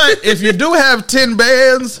 But if you do have 10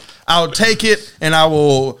 bands, I'll take it and I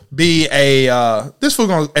will be this fool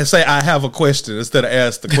gonna say I have a question instead of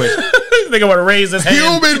ask the question. Nigga want to raise his hand.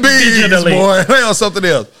 Human beings, digitally. Boy. Hang on, something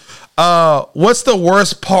else. What's the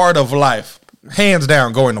worst part of life? Hands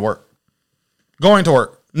down, going to work. Going to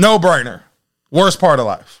work. No brainer. Worst part of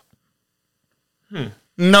life.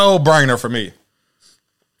 No brainer for me.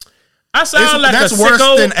 I sound like that's a worse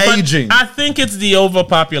sicko, than but aging. I think it's the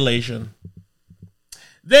overpopulation.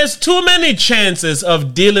 There's too many chances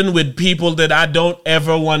of dealing with people that I don't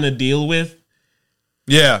ever want to deal with.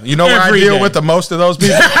 Yeah, you know where I Every deal day. with the most of those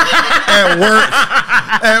people? At work.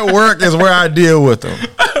 At work is where I deal with them.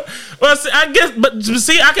 Well, see,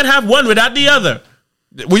 I can have one without the other.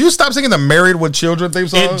 Will you stop singing the Married with Children theme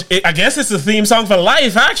song? I guess it's a theme song for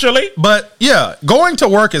life, actually. But yeah, going to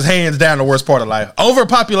work is hands down the worst part of life.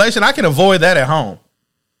 Overpopulation, I can avoid that at home.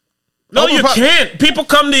 No, you can't. People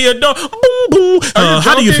come to your door. Boom, boom.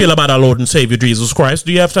 How do you feel about our Lord and Savior Jesus Christ?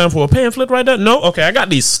 Do you have time for a pamphlet right there? No? Okay, I got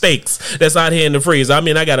these steaks that's out here in the freezer. I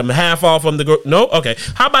mean, I got them half off from the... No? Okay.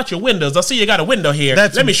 How about your windows? I see you got a window here.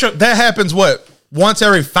 Let me show... That happens, what, once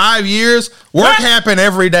every 5 years? Work happen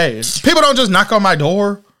every day. People don't just knock on my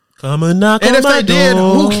door. Come and knock on my door. And if they did,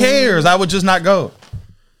 who cares? I would just not go.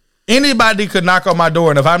 Anybody could knock on my door,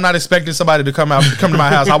 and if I'm not expecting somebody to come to my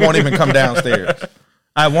house, I won't even come downstairs.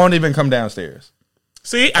 I won't even come downstairs.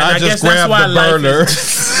 See, and I guess that's why the burner.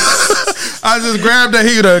 I just grabbed the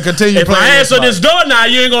heater and continue playing. If I answer this door now,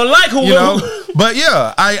 you ain't gonna like who. You know? But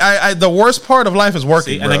yeah, I the worst part of life is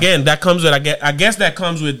working. See, and again, that comes with I guess that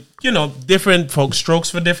comes with, you know, different folks, strokes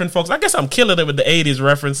for different folks. I guess I'm killing it with the 80s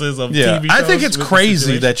references of TV shows. I think it's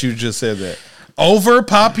crazy that you just said that.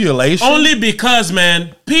 Overpopulation? Only because,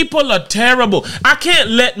 man, people are terrible. I can't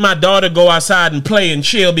let my daughter go outside and play and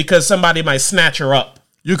chill because somebody might snatch her up.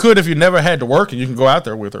 You could if you never had to work and you can go out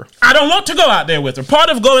there with her. I don't want to go out there with her.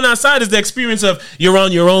 Part of going outside is the experience of you're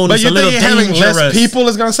on your own. But it's you a little think having dangerous. less people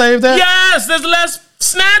is going to save that? Yes, there's less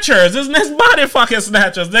snatchers. There's less body fucking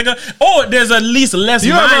snatchers. There's at least less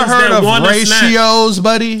you minds ever heard that of want to snatch. ratios,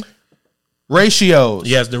 buddy? Ratios.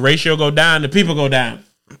 Yes, the ratio go down, the people go down.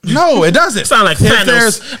 No, it doesn't. Sound like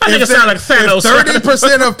Thanos. I think it sound like Thanos.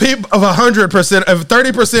 30% of people of 100%, if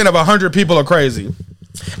 30% of 100 people are crazy,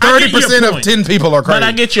 30% of 10 people are crazy. But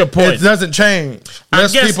I get your point. It doesn't change.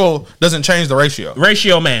 Less people doesn't change the ratio.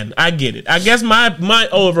 Ratio, man. I get it. I guess my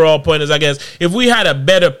overall point is, I guess, if we had a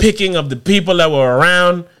better picking of the people that were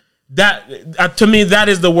around, that to me, that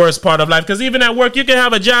is the worst part of life. Because even at work, you can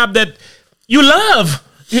have a job that you love.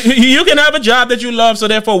 You can have a job that you love, so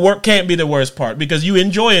therefore work can't be the worst part because you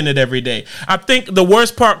enjoying it every day. I think the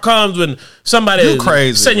worst part comes when somebody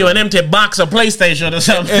send you an empty box of PlayStation or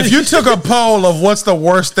something. If you took a poll of what's the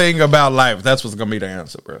worst thing about life, that's what's going to be the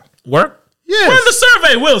answer, bro. Work? Yes. Well, the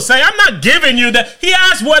survey will say. I'm not giving you that. He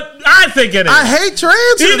asked what I think it is. I hate your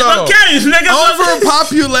answer, though. Okay, nigga.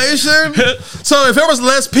 Overpopulation? So if there was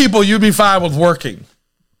less people, you'd be fine with working.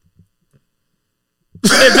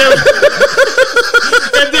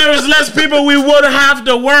 If there was less people, we would have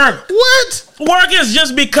to work. What? Work is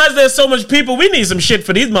just because there's so much people. We need some shit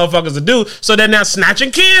for these motherfuckers to do, so they're not snatching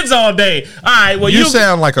kids all day. All right, well, you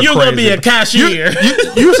sound like you're gonna be a cashier.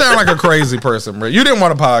 You sound like a crazy person, bro. You didn't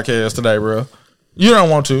want a podcast today, bro. You don't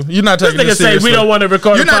want to. You're not taking this seriously. We don't want to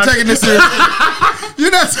record. You're not taking this seriously.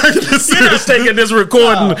 You're not taking this seriously. You're not taking this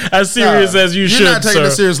recording as serious as you should, You're not taking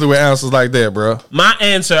this seriously with answers like that, bro. My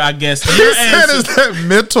answer, I guess. Is that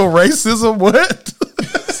mental racism? What?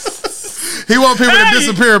 He want people to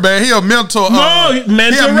disappear, man. He a mental. He a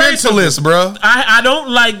mentalist, bro. I don't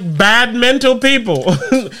like bad mental people,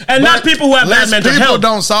 and not people who have bad mental health. People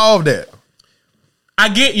don't solve that. I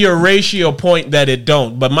get your ratio point that it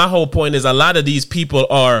don't, but my whole point is a lot of these people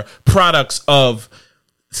are products of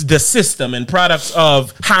the system and products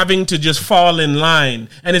of having to just fall in line,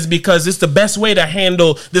 and it's because it's the best way to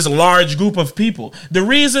handle this large group of people. The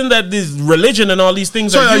reason that this religion and all these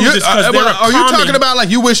things are used is because are you talking about like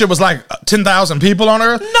you wish it was like 10,000 people on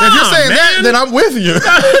Earth? No, if you're saying that, then I'm with you. No.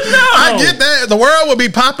 I get that. The world would be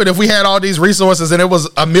popping if we had all these resources and it was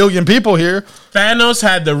 1 million people here. Thanos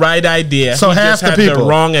had the right idea. So half the people, the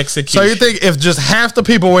wrong execution. So you think if just half the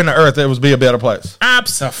people were in the Earth, it would be a better place?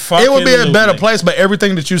 Absolutely, it would be a better place, but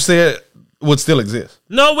everything that you said would still exist.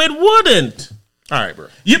 No, it wouldn't. All right, bro.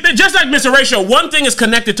 Just like Mr. Ratio, one thing is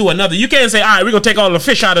connected to another. You can't say, all right, we're going to take all the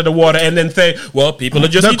fish out of the water and then say, well, people are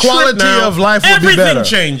just the quality of life would be better. Everything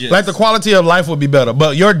changes. Like the quality of life would be better,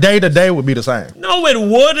 but your day-to-day would be the same. No, it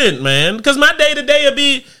wouldn't, man. Because my day-to-day would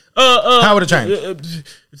be... How would it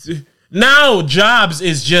change? Now, jobs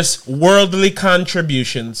is just worldly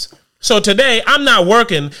contributions. So today, I'm not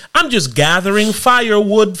working. I'm just gathering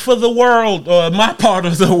firewood for the world, or my part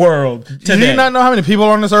of the world today. Do you not know how many people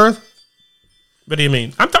are on this earth? What do you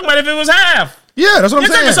mean? I'm talking about if it was half. Yeah, that's what I'm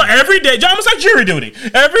Exactly. saying. So every day, almost like jury duty.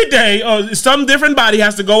 Every day, some different body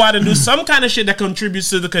has to go out and do some kind of shit that contributes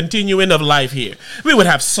to the continuing of life here. We would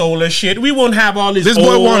have solar shit. We won't have all these. This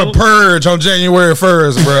boy want to purge on January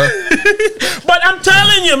 1st, bro. But I'm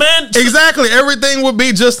telling you, man. Exactly. Everything would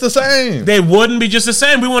be just the same. They wouldn't be just the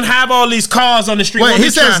same. We wouldn't have all these cars on the street. Wait, he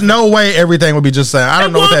says no way everything would be just the same. I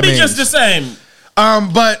don't know what that means. It would be just the same.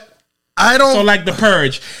 But I don't. So like the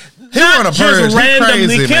purge. He want to purge. Just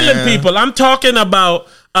randomly crazy, killing man. people. I'm talking about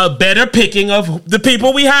a better picking of the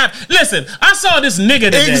people we have. Listen, I saw this nigga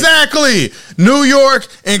today. Exactly. New York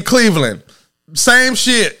and Cleveland. Same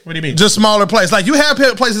shit. What do you mean? Just smaller places. Like you have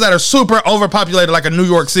places that are super overpopulated, like a New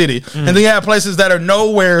York City, and then you have places that are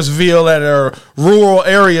nowheresville, that are rural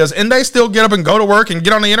areas, and they still get up and go to work and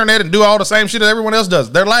get on the internet and do all the same shit that everyone else does.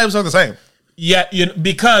 Their lives are the same. Yeah,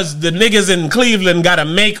 because the niggas in Cleveland got to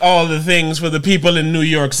make all the things for the people in New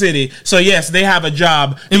York City. So yes, they have a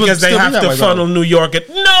job because they have to funnel New York.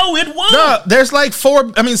 No, it won't. No, there's like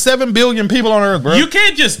 7 billion people on Earth, bro. You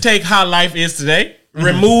can't just take how life is today,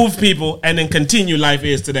 remove people, and then continue life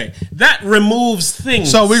is today. That removes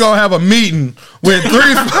things. So we're going to have a meeting with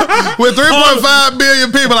 3.5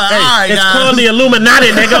 billion people. Like, all right, it's guys. called the Illuminati,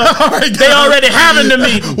 nigga. Right, they already having the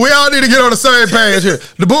meeting. We all need to get on the same page here.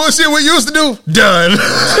 The bullshit we used to do, done.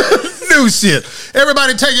 New shit.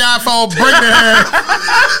 Everybody take your iPhone, break it in half.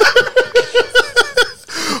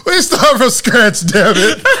 We start from scratch, damn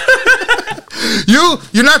it.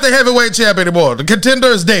 You're not the heavyweight champ anymore. The contender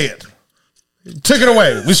is dead. Took it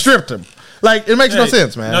away. We stripped him. Like, it makes no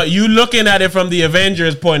sense, man. No, you looking at it from the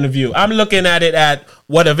Avengers point of view. I'm looking at it at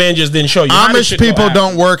what Avengers didn't show you. Amish people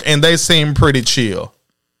don't work, and they seem pretty chill.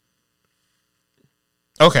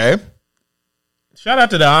 Okay. Shout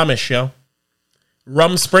out to the Amish, yo.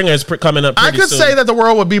 Rum Springer is coming up pretty I could soon. say that the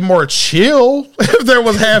world would be more chill if there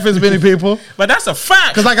was half as many people. But that's a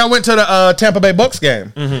fact. Because like I went to the Tampa Bay Bucks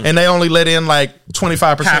game, and they only let in like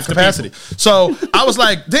 25% capacity. So I was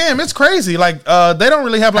like, damn, it's crazy. Like they don't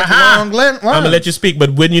really have like a long line. I'm going to let you speak,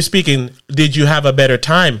 but when you're speaking, did you have a better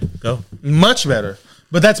time? Go. Much better.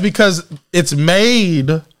 But that's because it's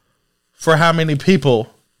made for how many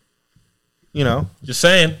people, you know. Just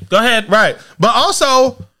saying. Go ahead. Right. But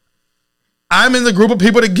also, I'm in the group of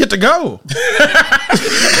people that get to go.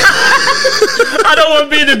 I don't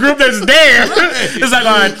want to be in the group that's there. It's like,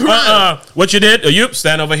 all right, what you did? You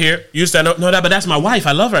stand over here. You stand over. No, but that's my wife.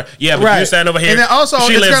 I love her. Yeah, but you stand over here. And then also,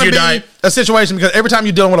 she it's lives, going you to die. be a situation because every time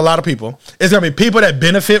you're dealing with a lot of people, it's going to be people that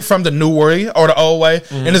benefit from the new way or the old way,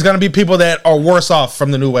 and there's going to be people that are worse off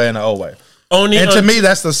from the new way and the old way. To me,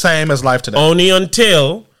 that's the same as life today. Only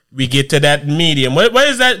until we get to that medium. What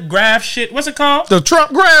is that graph shit? What's it called? The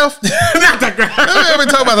Trump graph. Not the graph. We've been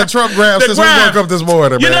talking about the Trump graph since we woke up this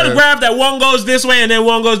morning, You man. know the graph that one goes this way and then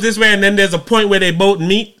one goes this way and then there's a point where they both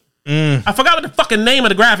meet? I forgot what the fucking name of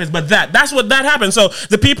the graph is, but that's what that happens. So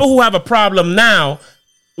the people who have a problem now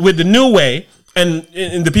with the new way and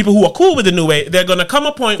the people who are cool with the new way, they're going to come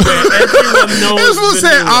a point where everyone knows This was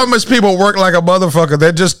saying how much people work like a motherfucker.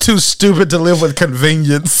 They're just too stupid to live with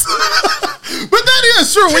convenience. But that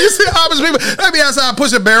is true. When you see Amish people, they be outside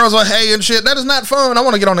pushing barrels of hay and shit. That is not fun. I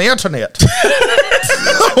want to get on the internet.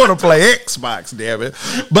 I want to play Xbox, damn it.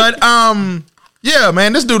 But, yeah,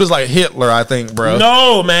 man, this dude is like Hitler, I think, bro.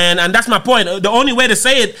 No, man, and that's my point. The only way to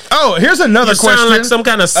say it. Oh, here's another question. Sound like some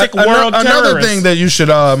kind of sick world terrorist. Another thing that you should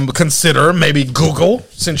consider, maybe Google,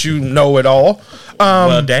 since you know it all.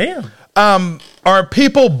 Well, damn. Are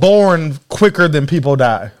people born quicker than people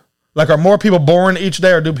die? Like, are more people born each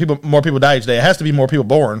day, or do more people die each day? It has to be more people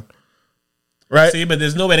born, right? See, but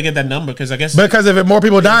there's no way to get that number because I guess if more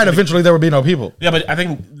people died, eventually there would be no people. Yeah, but I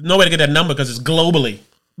think no way to get that number because it's globally.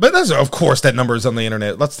 But of course, that number is on the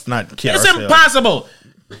internet. Let's not kid It's ourselves. impossible.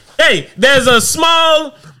 Hey, there's a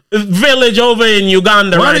small village over in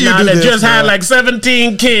Uganda Why right do you now do that this, just had bro? like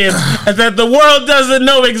 17 kids that the world doesn't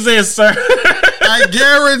know exist, sir. I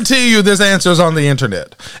guarantee you this answer is on the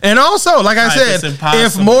internet. And also, like I It's said, impossible.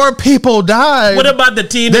 if more people die, What about the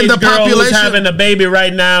teenage then the girl who's population- having a baby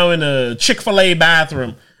right now in a Chick-fil-A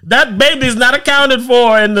bathroom? That baby's not accounted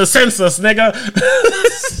for in the census, nigga.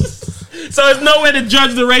 So there's no way to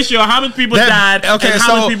judge the ratio of how many people died and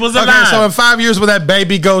how many people's alive. Okay, so in 5 years when that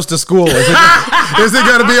baby goes to school, is it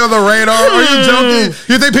going to be on the radar? Are you joking?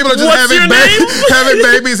 You think people are just What's your name? having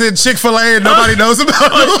babies in Chick-fil-A and nobody knows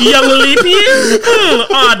about them? Young leap year?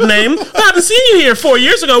 Odd name. I haven't seen you here 4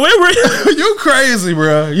 years ago. Where were you? You crazy,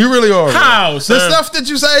 bro. You really are. How, sir? The stuff that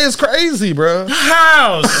you say is crazy, bro.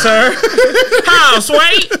 How, sir? How,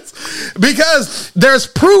 Sway? Because there's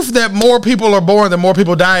proof that more people are born than more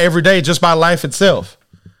people die every day just by life itself.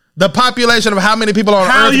 The population of how many people on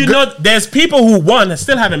How Earth? you know? There's people who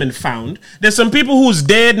still haven't been found. There's some people who's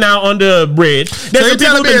dead now under a bridge. There's some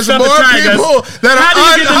people who've been shot by tigers.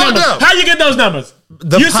 How do you get those numbers?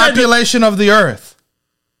 The population of the Earth.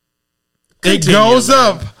 It goes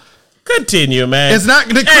up. Continue, man. It's not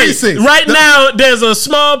decreasing. Hey, now, there's a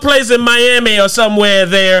small place in Miami or somewhere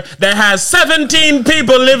there that has 17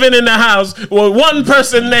 people living in the house with one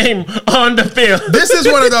person name on the field. This is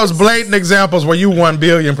one of those blatant examples where you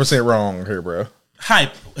 1,000,000,000% wrong here, bro.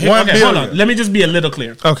 Hype. Okay, hold on. Let me just be a little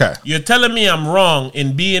clear. Okay. You're telling me I'm wrong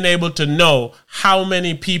in being able to know how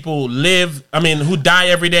many people who die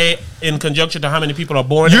every day in conjunction to how many people are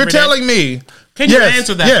born every day? You're telling me. Can you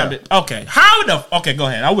answer that? Yeah. Okay. Okay, go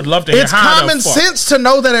ahead. I would love to hear it's common sense to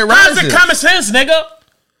know that it rises. How's it common sense, nigga?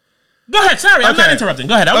 Go ahead. Sorry, I'm not interrupting.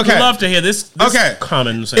 Go ahead. I would love to hear this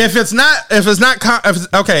common sense. If it's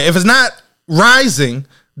not rising,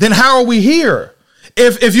 then how are we here?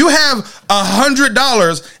 If you have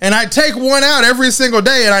 $100 and I take one out every single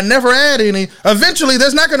day and I never add any, eventually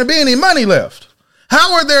there's not going to be any money left.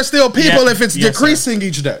 How are there still people if it's decreasing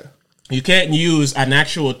each day? You can't use an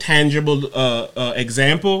actual tangible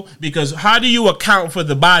example because how do you account for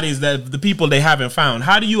the bodies that the people they haven't found?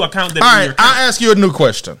 How do you account them? All right, I'll ask you a new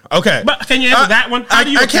question. Okay, but can you answer that one? How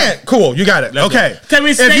do you? I can't. Cool, you got it. Okay. Can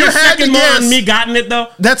we stay a second more on me gotten it though?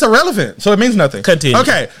 That's irrelevant, so it means nothing. Continue.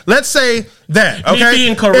 Okay, let's say that. Okay, me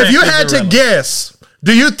being correct. If you had to guess.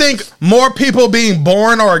 Do you think more people being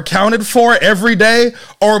born are accounted for every day,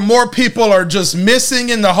 or more people are just missing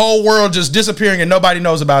in the whole world, just disappearing and nobody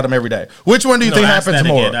knows about them every day? Which one do you think happens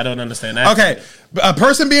more? Again. I don't understand that. Okay, a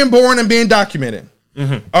person being born and being documented,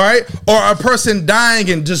 all right, or a person dying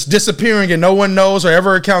and just disappearing and no one knows or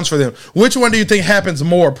ever accounts for them. Which one do you think happens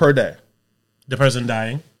more per day? The person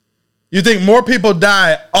dying. You think more people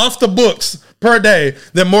die off the books per day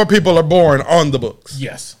than more people are born on the books?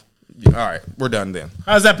 Yes. All right, we're done then.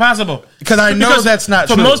 How is that possible? Because I know that's not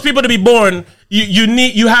true. For most people to be born,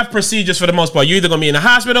 you have procedures for the most part. You're either going to be in a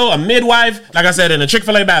hospital, a midwife, like I said, in a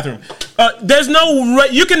Chick-fil-A bathroom. There's no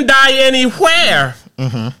you can die anywhere.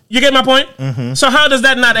 Mm-hmm. You get my point? Mm-hmm. So how does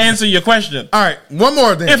that not answer your question? All right, one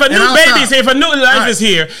more then. If a new life is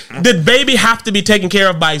here, the baby have to be taken care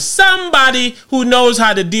of by somebody who knows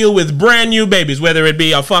how to deal with brand new babies, whether it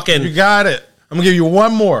be a fucking... You got it. I'm going to give you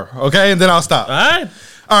one more, okay? And then I'll stop.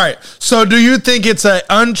 All right. So do you think it's an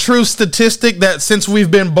untrue statistic that since we've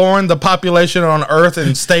been born, the population on Earth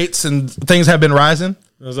and states and things have been rising?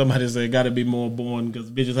 Somebody said got to be more born because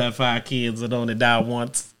bitches have 5 kids and only die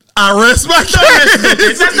once. I rest my case.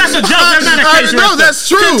 That's a joke. That's not a case. No, that's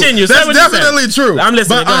true. Continue. That's definitely true. I'm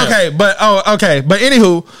listening. But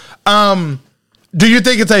anywho, do you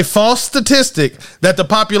think it's a false statistic that the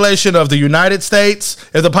population of the United States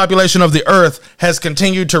and the population of the Earth has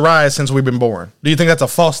continued to rise since we've been born? Do you think that's a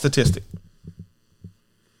false statistic?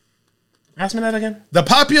 Ask me that again. The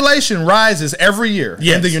population rises every year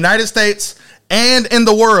in the United States and in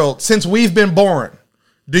the world since we've been born.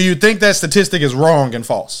 Do you think that statistic is wrong and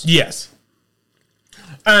false? Yes.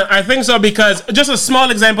 I think so because just a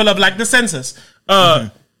small example of like the census.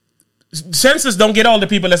 Census don't get all the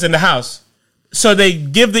people that's in the house. So they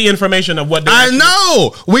give the information of what they I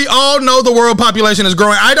know. We all know the world population is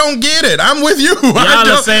growing. I don't get it. I'm with you.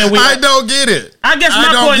 I don't get it. I guess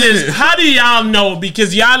my point is, how do y'all know?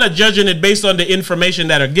 Because y'all are judging it based on the information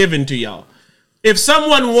that are given to y'all. If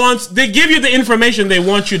someone wants, they give you the information they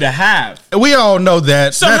want you to have. We all know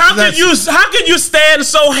that. So how can you stand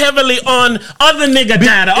so heavily on other nigga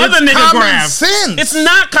data, other nigga graphs? Sense. It's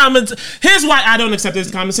not common. Here's why I don't accept this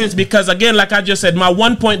common sense. Because again, like I just said, my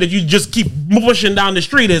one point that you just keep pushing down the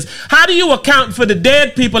street is how do you account for the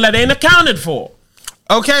dead people that ain't accounted for?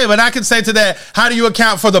 Okay, but I can say to that, how do you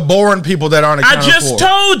account for the boring people that aren't accounted for? I just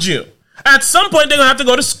told you. At some point, they're going to have to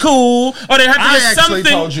go to school or they have to get something.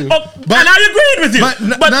 Told you. And I agreed with you.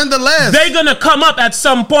 But nonetheless. They're going to come up at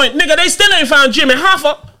some point. Nigga, they still ain't found Jimmy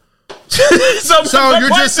Hoffa. So you're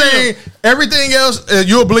just saying everything else,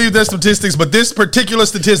 you'll believe their statistics, but this particular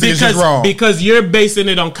statistic is just wrong. Because you're basing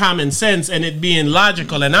it on common sense and it being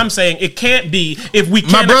logical. And I'm saying it can't be if we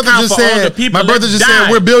can't account for all the people. My brother just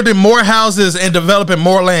said we're building more houses and developing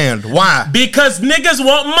more land. Why? Because niggas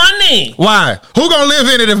want money. Why? Who gonna live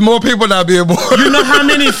in it if more people not being born? You know how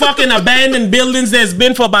many fucking abandoned buildings there's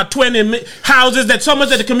been for about 20 houses that so much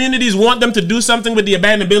that the communities want them to do something with the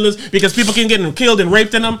abandoned buildings because people can get killed and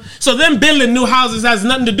raped in them. So them building new houses has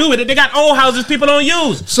nothing to do with it. They got old houses people don't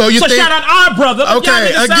use. So shout out our brother.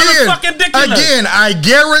 Okay, again, I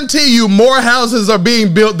guarantee you more houses are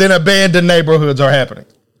being built than abandoned neighborhoods are happening.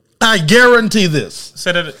 I guarantee this.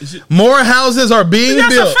 More houses are being built.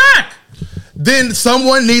 That's a fact. Then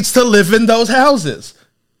someone needs to live in those houses.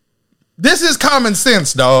 This is common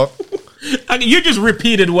sense, dog. You just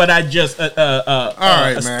repeated what I just All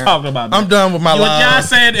right, man. talked about. I'm done with my What live. y'all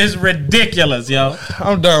said is ridiculous, yo.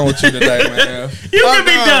 I'm done with you today, man. You can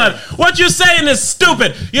be done. What you're saying is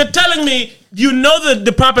stupid. You're telling me you know that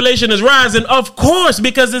the population is rising, of course,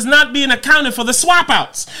 because it's not being accounted for the swap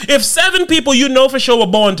outs. If 7 people you know for sure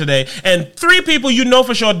were born today, and 3 people you know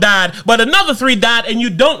for sure died, but another 3 died and you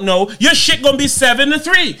don't know, your shit gonna be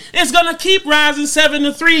 7-3. It's gonna keep rising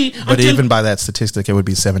 7-3. But even by that statistic, it would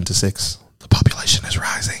be 7-6. The population is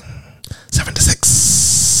rising.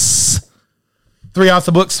 7-6. 3 off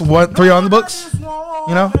the books, 3 on the books.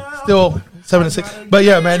 You know, still 7-6. But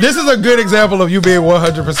yeah, man, this is a good example of you being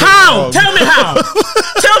 100%. How? wrong. Tell me how.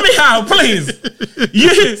 Tell me how, please.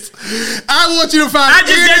 Yes. I want you to find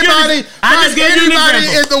anybody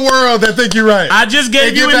in the world that think you're right. I just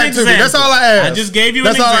gave you an example. That's all I asked. I just gave you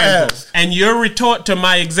an example. And your retort to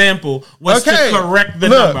my example was to correct the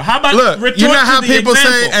number. How about retort you know how to the people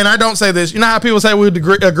example? say, and I don't say this, you know how people say we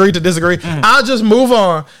would agree to disagree? I'll just move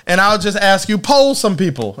on and I'll just ask you, poll some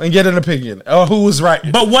people and get an opinion or who was right.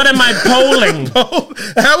 But what am I polling?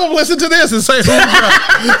 Have them listen to this and say who's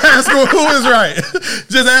right. Ask them who is right.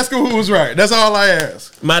 Just ask them who was right. That's all I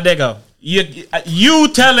ask. My Dego, you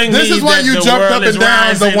telling this me is why that you the jumped world up and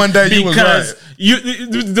down the one day you was right.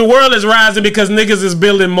 The world is rising because niggas is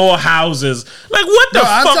building more houses. Like, what the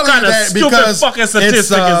fuck kind of stupid fucking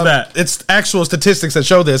statistic is that? It's actual statistics that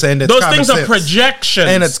show this, and it's those common things sense. are projections,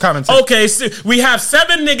 and it's common sense. Okay, so we have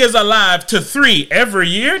 7 niggas alive to 3 every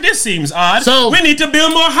year. This seems odd. So we need to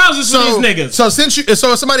build more houses for these niggas.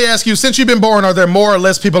 So if somebody asks you, since you've been born, are there more or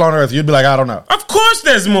less people on Earth? You'd be like, I don't know. Of course,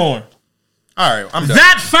 there's more. All right, I'm done.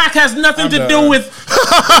 That fact has nothing to do with.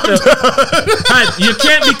 You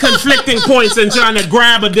can't be conflicting points and trying to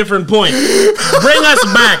grab a different point. Bring us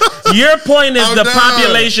back. Your point is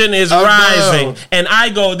population is rising, and I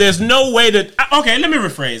go. There's no way to. Okay, let me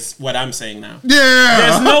rephrase what I'm saying now. Yeah,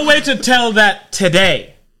 there's no way to tell that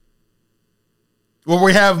today. Well,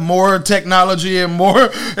 we have more technology and more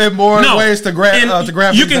ways to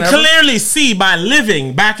grab. You can clearly see by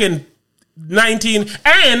living back in 19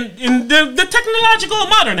 and in the technological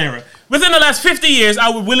modern era. Within the last 50 years, I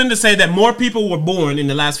would willing to say that more people were born in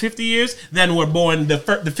the last 50 years than were born the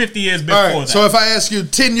 50 years before that. So if I ask you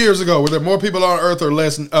 10 years ago, were there more people on Earth or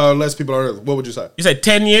less people on Earth? What would you say? You said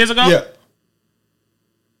 10 years ago? Yeah.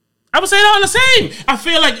 I would say it all the same. I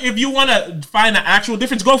feel like if you want to find an actual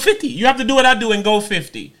difference, go 50. You have to do what I do and go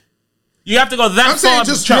 50. You have to go that far. I'm saying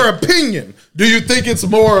just your opinion. Do you think it's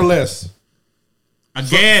more or less?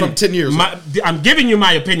 Again, from 10 years ago. I'm giving you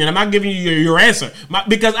my opinion. I'm not giving you your answer.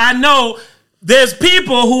 Because I know there's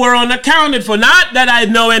people who are unaccounted for. Not that I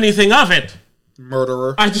know anything of it.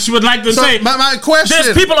 Murderer. I just would like to say, my question,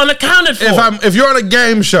 there's people unaccounted for. If you're on a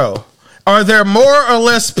game show, are there more or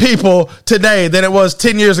less people today than it was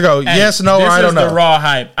 10 years ago? Hey, yes, no, I don't know. This is the raw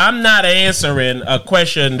hype. I'm not answering a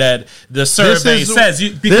question that the survey says.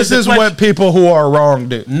 This is what people who are wrong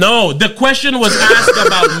do. No, the question was asked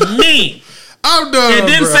about me. I'm done. It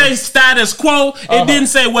didn't say status quo. It didn't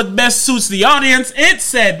say what best suits the audience. It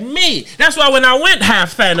said me. That's why when I went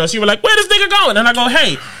half Thanos, you were like, where this nigga going? And I go,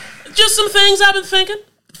 hey, just some things I've been thinking.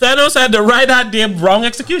 Thanos had the right idea, wrong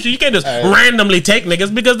execution. You can't just randomly take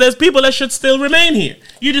niggas because there's people that should still remain here.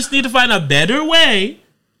 You just need to find a better way.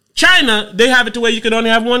 China, they have it to where you can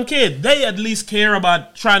only have 1 kid. They at least care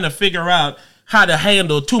about trying to figure out how to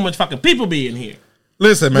handle too much fucking people being here.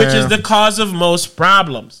 Listen, man. Which is the cause of most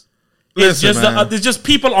problems. It's just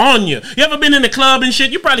people on you. You ever been in the club and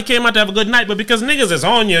shit? You probably came out to have a good night, but because niggas is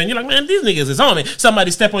on you and you're like, man, these niggas is on me.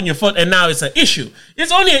 Somebody step on your foot and now it's an issue.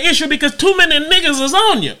 It's only an issue because too many niggas is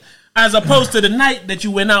on you. As opposed to the night that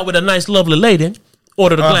you went out with a nice, lovely lady,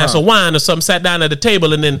 ordered a glass of wine or something, sat down at the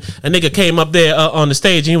table, and then a nigga came up there on the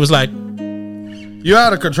stage and he was like, you're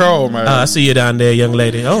out of control, man. I see you down there, young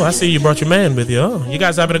lady. Oh, I see you brought your man with you. Oh, you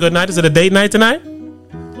guys having a good night? Is it a date night tonight?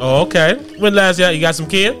 Oh, okay. When last year? You got some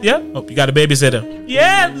kids? Yeah? Oh, you got a babysitter?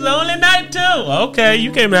 Yeah, it's the only night too. Okay,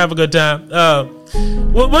 you came to have a good time.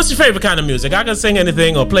 What's your favorite kind of music? I can sing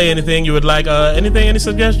anything or play anything you would like. Anything? Any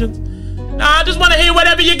suggestions? No, I just want to hear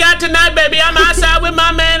whatever you got tonight, baby. I'm outside with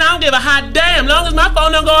my man. I don't give a hot damn. Long as my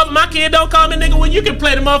phone don't go off and my kid don't call me, nigga, well, you can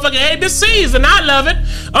play the motherfucking ABCs, and I love it.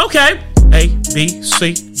 Okay. A, B,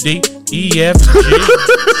 C, D, E, F, G.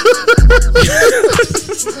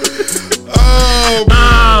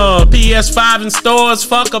 Oh, PS5 in stores,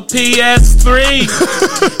 fuck a PS3.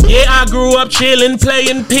 Yeah, I grew up chilling,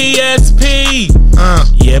 playing PSP.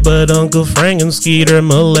 Yeah, but Uncle Frank and Skeeter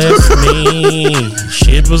molest me.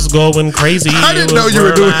 Shit was going crazy. I didn't know you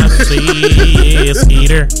were doing that. Yeah,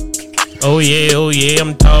 Skeeter. Oh yeah,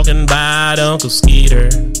 I'm talking about Uncle Skeeter.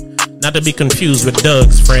 Not to be confused with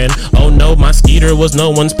Doug's friend. Oh no, my Skeeter was no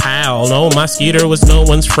one's pal. No, my Skeeter was no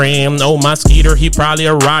one's friend. No, my Skeeter, he probably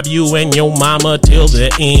rob you and your mama till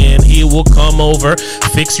the end. He will come over,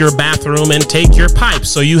 fix your bathroom, and take your pipe.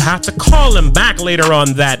 So you have to call him back later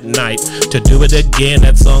on that night to do it again.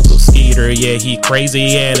 That's Uncle Skeeter. Yeah, he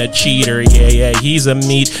crazy and a cheater. Yeah, he's a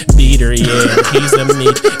meat beater. Yeah, he's a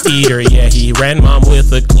meat eater. Yeah, he ran mom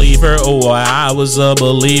with a cleaver. Oh, I was a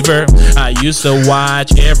believer. I used to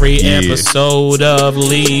watch every episode of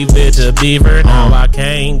Leave It to Beaver. Now I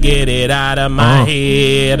can't get it out of my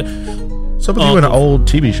head. Some of you in old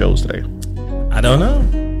TV shows today. I don't know.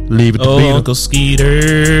 Leave It to Beaver. Uncle Skeeter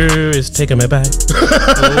is taking me back.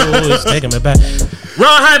 It's taking me back.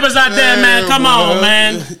 Raw hypers out there, man. Come on,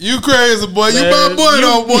 man. You crazy, boy. You my boy,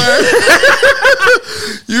 though, boy.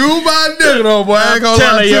 You my nigga, though, boy. I ain't gonna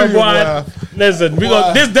lie to you, boy. Listen,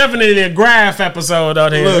 this definitely a graph episode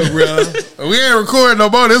out here. Look, bro. We ain't recording no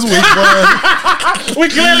more this week, boy. We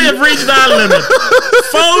clearly have reached our limit.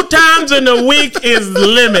 4 times in a week is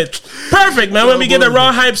limit. Perfect, man. When we get a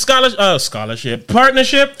Raw Hype scholarship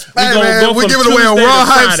partnership, we're giving away a Raw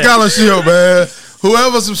Hype scholarship, man.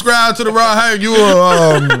 Whoever subscribed to the Raw Hype, you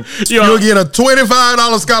will you'll get a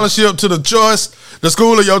 $25 scholarship to the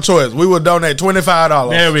school of your choice. We will donate $25.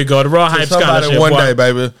 There we go. The Raw Hype scholarship. One day,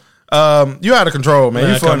 baby. You out of control,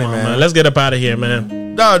 man. You funny, man. Let's get up out of here,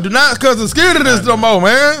 man. No, do not cause I'm scared of this no more,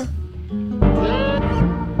 man.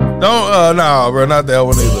 Don't bro, not that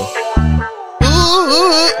one either.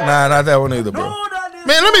 Nah, not that one either, bro.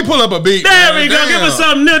 Man, let me pull up a beat. There we go. Give us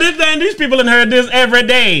something new. These people have heard this every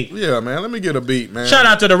day. Yeah, man. Let me get a beat, man. Shout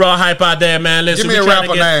out to the Raw Hype out there, man. Listen, give me a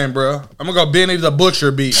rapper name, bro. I'm gonna go Benny the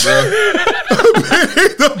Butcher beat, bro. Benny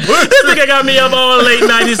the Butcher. This nigga got me up all late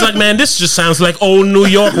night. He's like, man, this just sounds like old New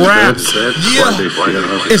York rap. Yeah.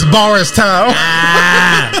 It's Boris time.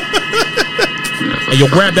 Hey, yo,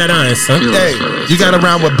 grab that iron, son. Hey, you got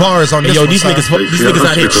around with bars on this. Yo, these niggas out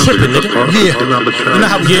here tripping, nigga. Yeah. You know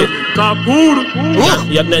how we get. Y'all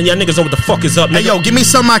niggas know what the fuck is up, nigga. Hey, yo, give me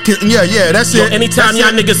something I can. Yeah, that's it. Anytime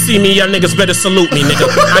y'all niggas see me, y'all niggas better salute me, nigga.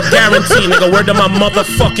 I guarantee, nigga. Word to my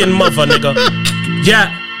motherfucking mother, nigga.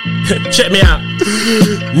 Yeah. Check me out.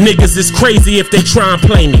 Niggas is crazy if they try and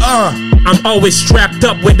play me. I'm always strapped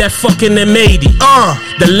up with that fucking M80.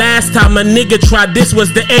 The last time a nigga tried this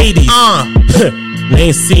was the 80s.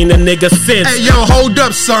 Ain't seen a nigga since. Hey, yo, hold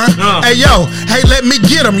up, son. Hey, yo, let me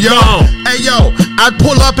get him, yo. Hey, yo, I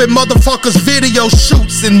pull up at motherfuckers' video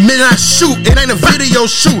shoots, and when I shoot, it ain't a video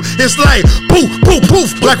shoot. It's like poof, poof,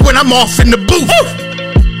 poof, like when I'm off in the booth.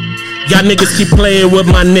 Y'all niggas keep playing with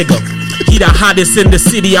my nigga. He the hottest in the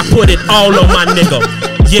city, I put it all on my nigga.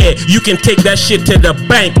 Yeah, you can take that shit to the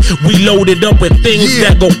bank. We loaded up with things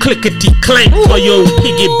that go clickety-clank for your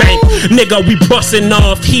piggy bank. Nigga, we busting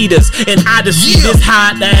off heaters. And I just see this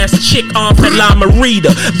hot-ass chick off at La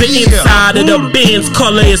Marita. The inside of the Benz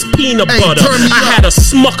color is peanut butter. I had a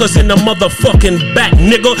Smuckers in the motherfucking back,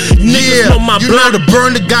 nigga. Niggas know my block. You know the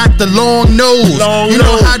burner got the long nose. You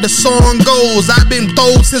know how the song goes. I've been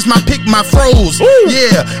throwed since my pick my froze.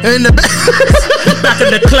 Yeah, in the back. Back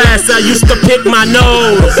in the class, I used to pick my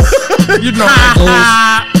nose. You know how it goes.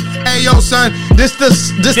 Hey, yo, son, this the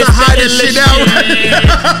hottest shit out right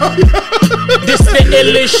now. This the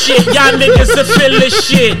illest shit. Y'all niggas the feelest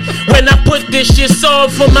shit. When I put this shit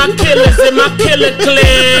on for my killers and my killer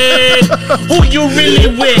clique. Who you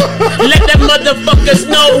really with? Let them motherfuckers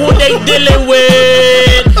know who they dealing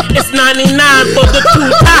with. It's 99 for the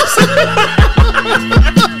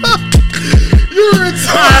 2000. You're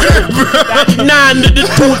retarded, bro. 99 to the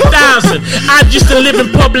 2000. I used to live in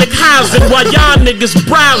public housing while y'all niggas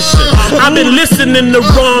browsing. I've been listening to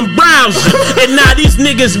Ron browsing, and now these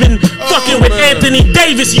niggas been fucking with Anthony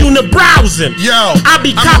Davis uni-browsing. Yo, I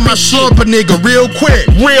be I'm copying shit. A nigga real quick.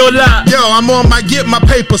 Real lot. Yo, I'm on my get my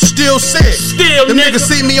paper still sick. Still, the niggas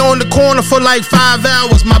see me on the corner for like 5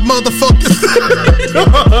 hours. My motherfuckers.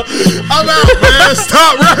 I'm out, man.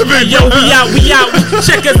 Stop rapping. Yo, we out.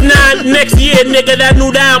 Check us 9 next year, nigga. That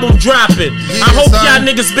new album dropping. I hope y'all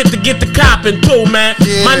niggas fit to get the copping too, man.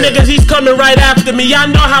 My niggas, he's coming right after me. Y'all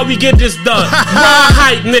know how we get this done. Raw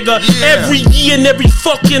Hype, nigga. Every year and every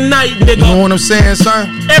fucking night, nigga. You know what I'm saying,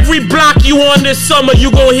 son? Every block you on this summer,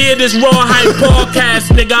 you gon' hear this Raw Hype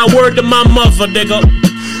podcast, nigga. I word to my mother, nigga.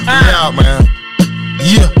 Out, man.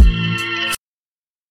 Yeah.